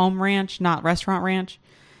for home ranch, not restaurant ranch.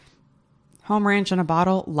 Home ranch in a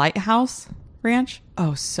bottle. Lighthouse ranch.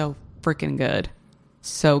 Oh, so freaking good.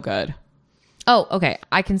 So good. Oh, okay.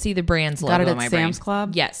 I can see the brand's logo Got it in at my Sam's brain.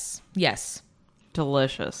 Club? Yes. Yes.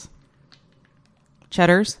 Delicious.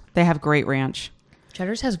 Cheddar's, they have great ranch.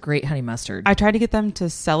 Cheddar's has great honey mustard. I tried to get them to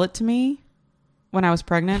sell it to me when I was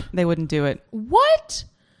pregnant. They wouldn't do it. What?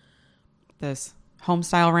 This home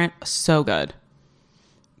style ranch, so good.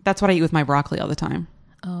 That's what I eat with my broccoli all the time.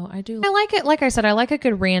 Oh, I do. I like it. Like I said, I like a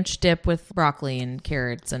good ranch dip with broccoli and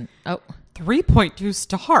carrots and 3.2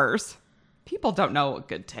 stars. People don't know a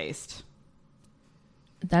good taste.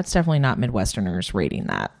 That's definitely not Midwesterners rating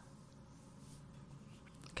that.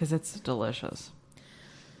 Because it's delicious.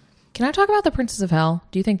 Can I talk about the Princes of Hell?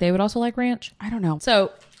 Do you think they would also like ranch? I don't know.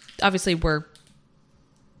 So, obviously, we're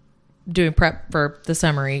doing prep for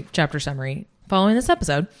the chapter summary, following this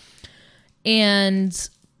episode. And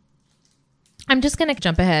I'm just going to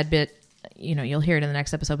jump ahead, but, you'll hear it in the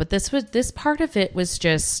next episode. But this part of it was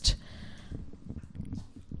just,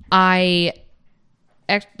 I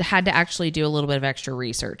had to actually do a little bit of extra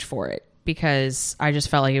research for it because I just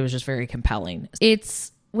felt like it was just very compelling.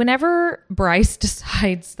 It's whenever Bryce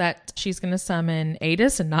decides that she's going to summon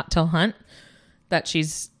Adis and not tell Hunt that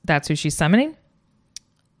that's who she's summoning.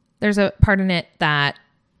 There's a part in it that,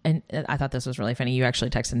 and I thought this was really funny. You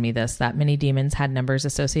actually texted me this, that many demons had numbers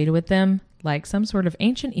associated with them, like some sort of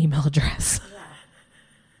ancient email address.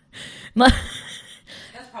 Yeah.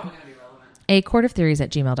 That's probably going to be relevant. A court of theories at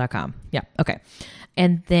gmail.com. Yeah. Okay.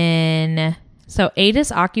 And then, so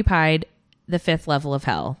Adis occupied the 5th level of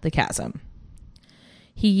hell, the chasm.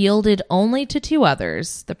 He yielded only to 2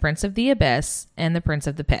 others, the Prince of the Abyss and the Prince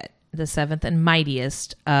of the Pit, the 7th and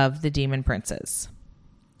mightiest of the demon princes.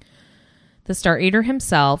 The Star Eater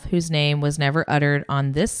himself, whose name was never uttered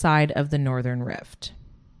on this side of the Northern Rift.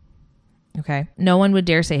 Okay. No one would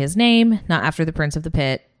dare say his name, not after the Prince of the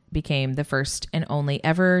Pit became the first and only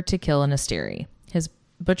ever to kill an Asteri. His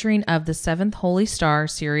butchering of the 7th holy star,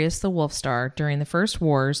 Sirius the Wolf Star, during the First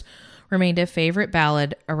Wars remained a favorite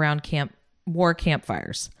ballad around war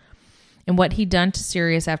campfires. And what he'd done to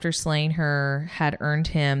Sirius after slaying her had earned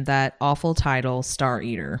him that awful title, Star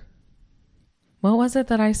Eater. What was it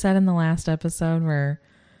that I said in the last episode where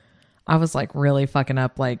I was like really fucking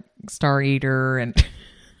up like Star Eater and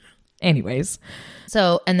anyways.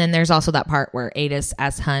 So, and then there's also that part where Adis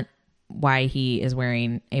asks Hunt why he is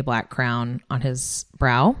wearing a black crown on his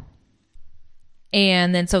brow.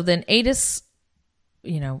 And then Adis,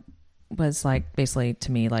 was like basically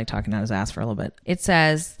to me like talking out his ass for a little bit. It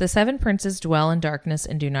says, the 7 princes dwell in darkness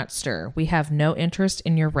and do not stir. We have no interest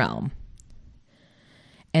in your realm.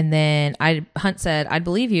 And then Hunt said, I'd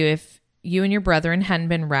believe you if you and your brethren hadn't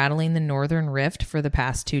been rattling the Northern Rift for the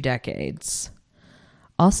past 2 decades.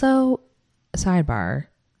 Also, sidebar,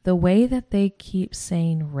 the way that they keep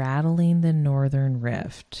saying rattling the Northern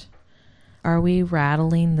Rift, are we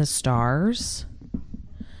rattling the stars?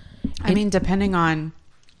 I mean, depending on...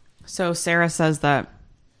 So Sarah says that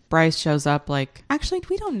Bryce shows up like... Actually,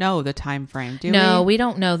 we don't know the time frame, do we? No, we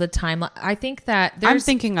don't know the time. I think that I'm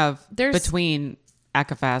thinking of between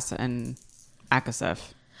Akafas and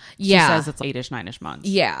Akasif. She says it's 8-ish, 9-ish months.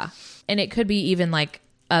 Yeah. And it could be even like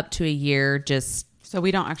up to a year just... So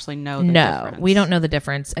we don't actually know the difference. No, we don't know the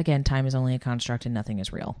difference. Again, time is only a construct and nothing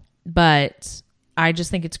is real. But I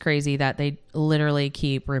just think it's crazy that they literally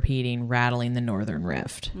keep repeating rattling the Northern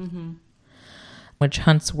Rift. Mm-hmm. Which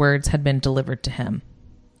Hunt's words had been delivered to him.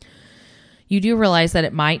 You do realize that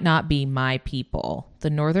it might not be my people.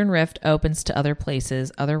 The Northern Rift opens to other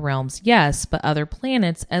places, other realms, yes, but other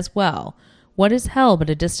planets as well. What is hell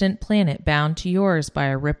but a distant planet bound to yours by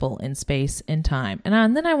a ripple in space and time?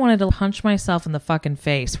 And then I wanted to punch myself in the fucking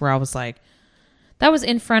face where I was like, that was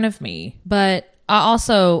in front of me. But I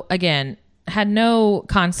also, again, had no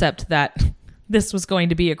concept that this was going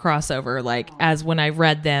to be a crossover, like as when I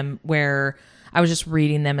read them where... I was just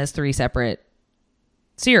reading them as 3 separate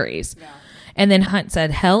series. Yeah. And then Hunt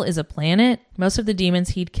said, hell is a planet. Most of the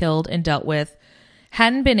demons he'd killed and dealt with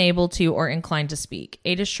hadn't been able to or inclined to speak.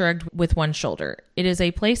 Ada shrugged with one shoulder. It is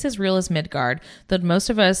a place as real as Midgard, though most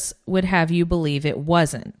of us would have you believe it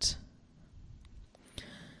wasn't.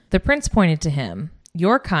 The prince pointed to him.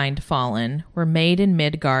 Your kind, fallen, were made in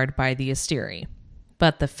Midgard by the Asteri.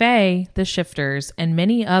 But the Fae, the Shifters, and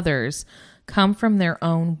many others come from their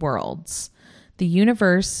own worlds. The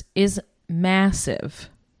universe is massive.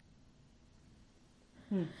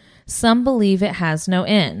 Some believe it has no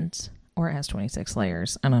end, or it has 26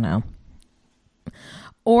 layers. I don't know.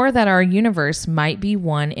 Or that our universe might be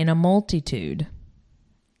one in a multitude,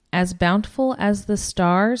 as bountiful as the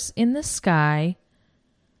stars in the sky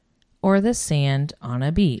or the sand on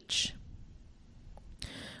a beach.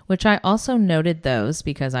 Which I also noted those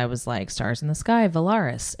because I was like, stars in the sky,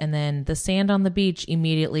 Valaris. And then the sand on the beach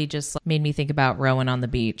immediately just made me think about Rowan on the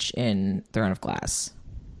beach in Throne of Glass.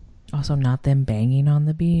 Also, not them banging on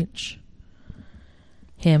the beach.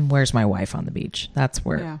 Him, where's my wife on the beach? That's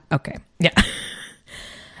where. Yeah. Okay. Yeah.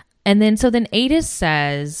 And then Adis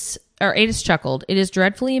says, or Adis chuckled, it is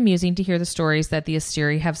dreadfully amusing to hear the stories that the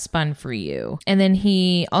Asteri have spun for you. And then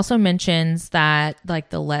he also mentions that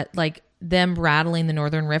them rattling the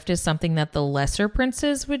Northern Rift is something that the lesser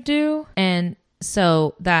princes would do. And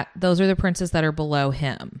so those are the princes that are below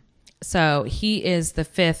him. So he is the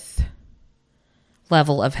 5th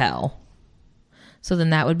level of hell. So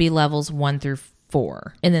then that would be levels 1 through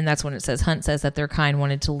 4. And then that's when it says, Hunt says that their kind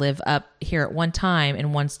wanted to live up here at one time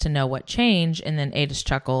and wants to know what changed. And then Adis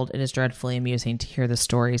chuckled, it is dreadfully amusing to hear the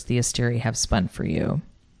stories the Asteri have spun for you.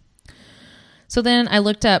 So then I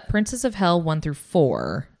looked up Princes of Hell 1 through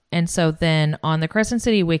 4. And so then on the Crescent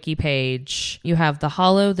City wiki page, you have the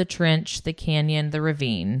hollow, the trench, the canyon, the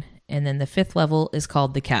ravine. And then the 5th level is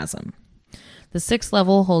called the chasm. The 6th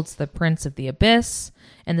level holds the Prince of the Abyss.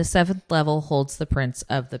 And the 7th level holds the Prince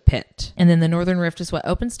of the Pit. And then the Northern Rift is what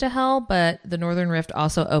opens to hell, but the Northern Rift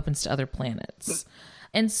also opens to other planets.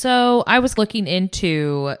 And so I was looking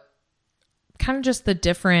into kind of just the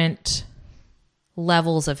different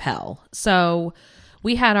levels of hell. So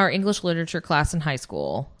we had our English literature class in high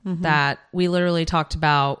school that we literally talked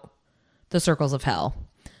about the circles of hell.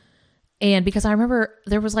 And because I remember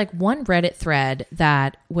there was like one Reddit thread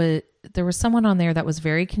that there was someone on there that was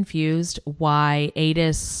very confused why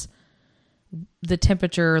the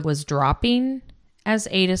temperature was dropping as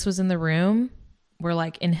Adis was in the room. We're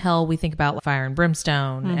like, in hell, we think about fire and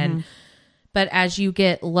brimstone. But as you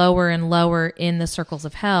get lower and lower in the circles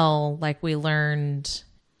of hell, like we learned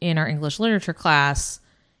in our English literature class,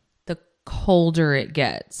 the colder it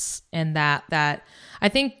gets. And that I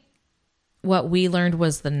think what we learned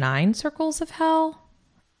was the 9 circles of hell,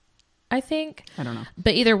 I think. I don't know.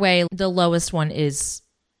 But either way, the lowest one is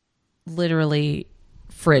literally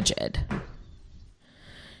frigid.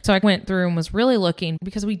 So I went through and was really looking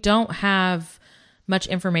because we don't have much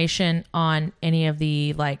information on any of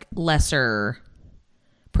the like lesser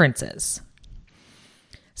princes.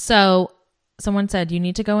 So someone said, you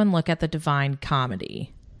need to go and look at the Divine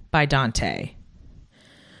Comedy by Dante.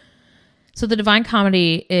 So the Divine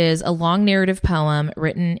Comedy is a long narrative poem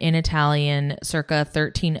written in Italian circa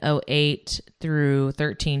 1308 through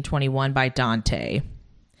 1321 by Dante.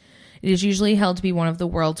 It is usually held to be one of the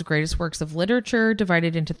world's greatest works of literature,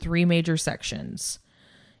 divided into three major sections: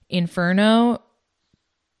 Inferno,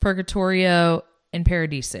 Purgatorio, and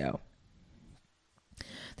Paradiso.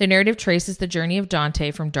 The narrative traces the journey of Dante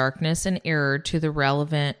from darkness and error to the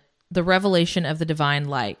revelation of the divine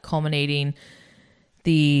light, culminating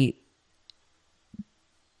the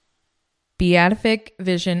beatific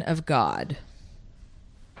vision of God.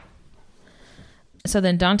 So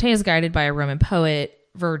then Dante is guided by a Roman poet,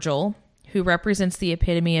 Virgil, who represents the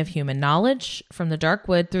epitome of human knowledge, from the dark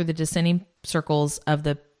wood through the descending circles of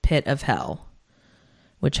the pit of hell,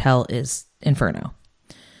 which hell is Inferno,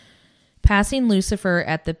 passing Lucifer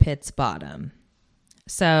at the pit's bottom.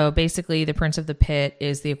 So basically, the prince of the pit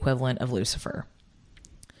is the equivalent of Lucifer.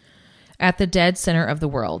 At the dead center of the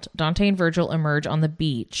world, Dante and Virgil emerge on the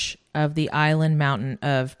beach of the island mountain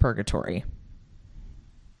of Purgatory.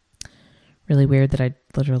 Really weird that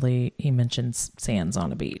he mentions sands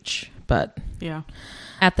on a beach, but yeah.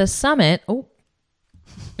 At the summit,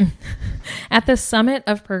 at the summit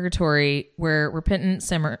of Purgatory, where repentant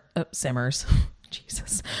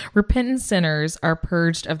repentant sinners are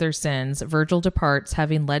purged of their sins, Virgil departs,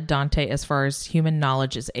 having led Dante as far as human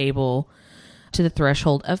knowledge is able, to the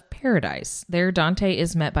threshold of paradise. There, Dante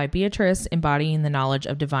is met by Beatrice, embodying the knowledge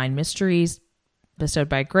of divine mysteries bestowed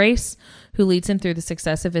by grace, who leads him through the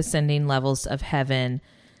successive ascending levels of heaven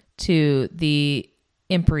to the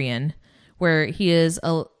Empyrean, where he is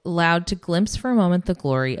allowed to glimpse for a moment the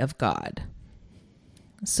glory of God.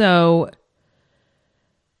 So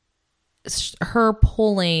her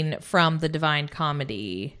pulling from the Divine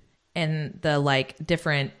Comedy and the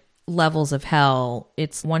different levels of hell,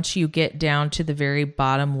 it's once you get down to the very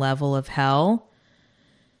bottom level of hell,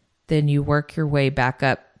 then you work your way back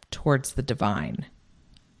up towards the divine.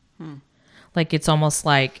 It's almost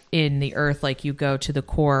like in the earth, you go to the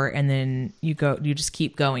core and then you just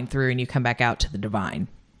keep going through and you come back out to the divine.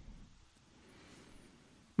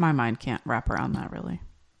 My mind can't wrap around that, really.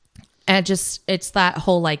 And it's that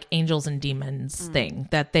whole angels and demons thing,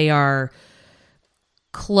 that they are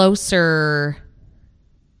closer.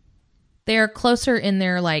 They are closer in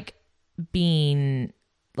their being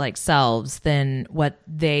selves than what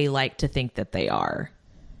they like to think that they are.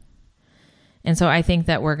 And so I think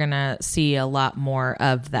that we're going to see a lot more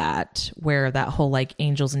of that, where that whole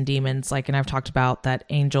angels and demons, and I've talked about that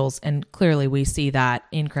angels, and clearly we see that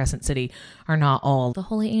in Crescent City, are not all the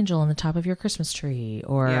holy angel on the top of your Christmas tree,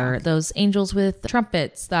 or those angels with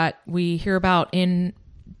trumpets that we hear about in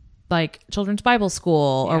children's Bible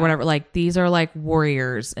school or whatever. These are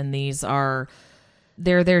warriors, and they're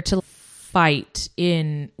there to fight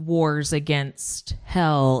in wars against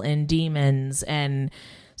hell and demons. And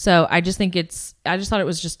so I just thought it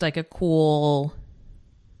was just a cool,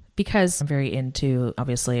 because I'm very into,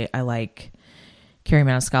 obviously I like Carrie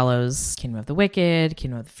Maniscalco's Kingdom of the Wicked,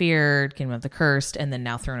 Kingdom of the Feared, Kingdom of the Cursed, and then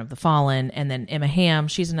now Throne of the Fallen. And then Emma Hamm,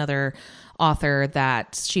 she's another author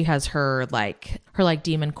that she has her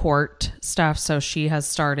demon court stuff. So she has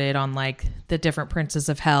started on the different princes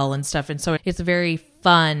of hell and stuff. And so it's very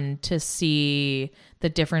fun to see the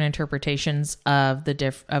different interpretations of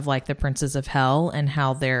the princes of hell and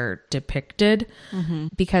how they're depicted,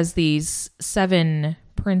 because these 7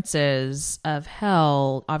 princes of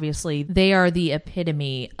hell, obviously they are the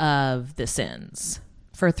epitome of the sins.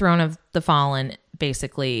 For Throne of the Fallen,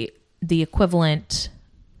 basically the equivalent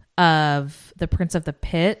of the Prince of the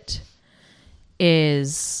Pit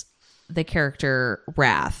is the character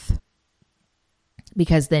Wrath,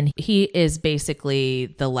 because then he is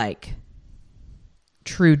basically the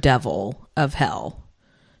true devil of hell.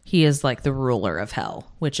 He is the ruler of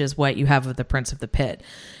hell, which is what you have with the Prince of the Pit.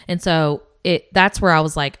 And so that's where I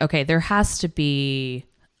was okay, there has to be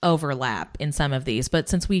overlap in some of these, but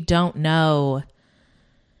since we don't know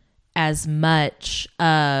as much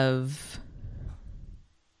of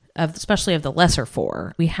especially of the lesser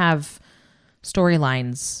 4, we have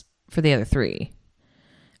storylines for the other 3.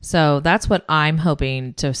 So that's what I'm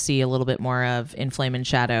hoping to see a little bit more of in Flame and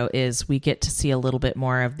Shadow, is we get to see a little bit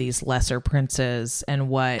more of these lesser princes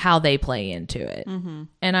and how they play into it.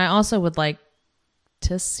 And I also would like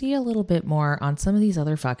to see a little bit more on some of these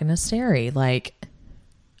other fucking Asteri.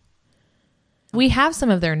 We have some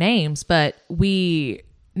of their names, but we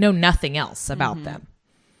know nothing else about them.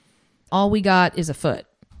 All we got is a foot.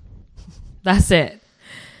 That's it.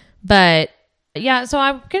 But yeah, so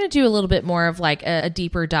I'm going to do a little bit more of a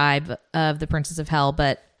deeper dive of the Princes of Hell.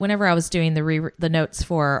 But whenever I was doing the notes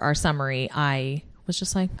for our summary, I was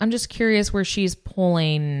just I'm just curious where she's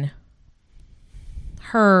pulling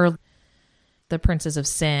her, the Princes of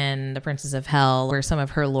Sin, the Princes of Hell, where some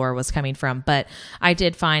of her lore was coming from. But I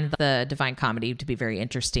did find the Divine Comedy to be very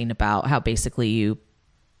interesting about how basically you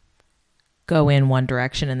go in one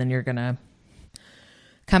direction and then you're going to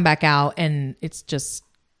come back out, and it's just,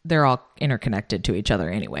 they're all interconnected to each other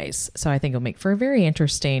anyways. So I think it'll make for a very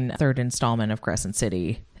interesting third installment of Crescent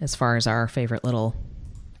City as far as our favorite little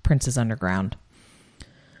Princes Underground.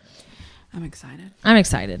 I'm excited. I'm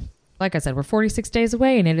excited. Like I said, we're 46 days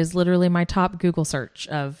away, and it is literally my top Google search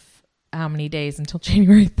of how many days until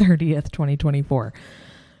January 30th, 2024.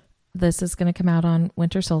 This is going to come out on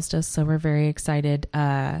winter solstice, so we're very excited.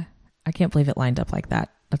 I can't believe it lined up like that.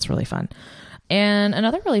 That's really fun. And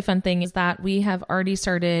another really fun thing is that we have already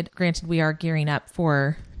started, granted we are gearing up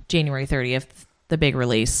for January 30th, the big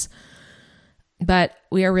release, but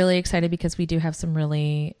we are really excited because we do have some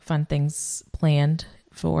really fun things planned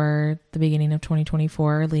for the beginning of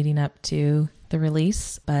 2024 leading up to the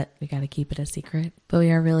release, but we got to keep it a secret. But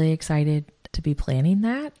we are really excited to be planning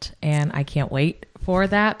that, and I can't wait for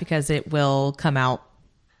that because it will come out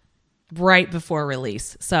right before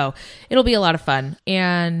release. So it'll be a lot of fun.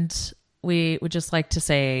 And we would just like to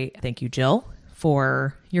say thank you, Jill,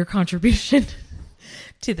 for your contribution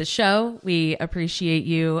to the show. We appreciate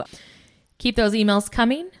you. Keep those emails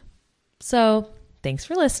coming. So thanks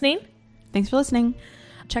for listening. Thanks for listening.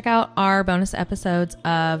 Check out our bonus episodes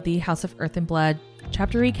of the House of Earth and Blood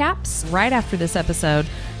chapter recaps right after this episode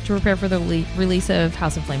to prepare for the release of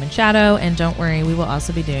House of Flame and Shadow. And don't worry, we will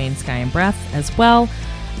also be doing Sky and Breath as well.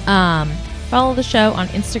 Follow the show on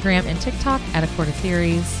Instagram and TikTok at A Court of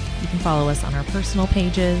Theories. You can follow us on our personal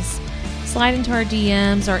pages. Slide into our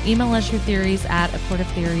DMs or email us your theories at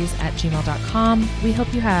acourtoftheories@gmail.com. We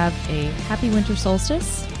hope you have a happy winter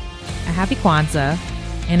solstice, a happy Kwanzaa,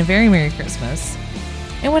 and a very Merry Christmas,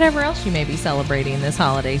 and whatever else you may be celebrating this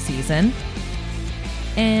holiday season.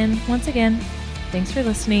 And once again, thanks for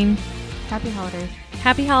listening. Happy holidays.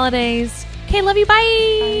 Happy holidays. Okay, love you.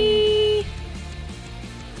 Bye.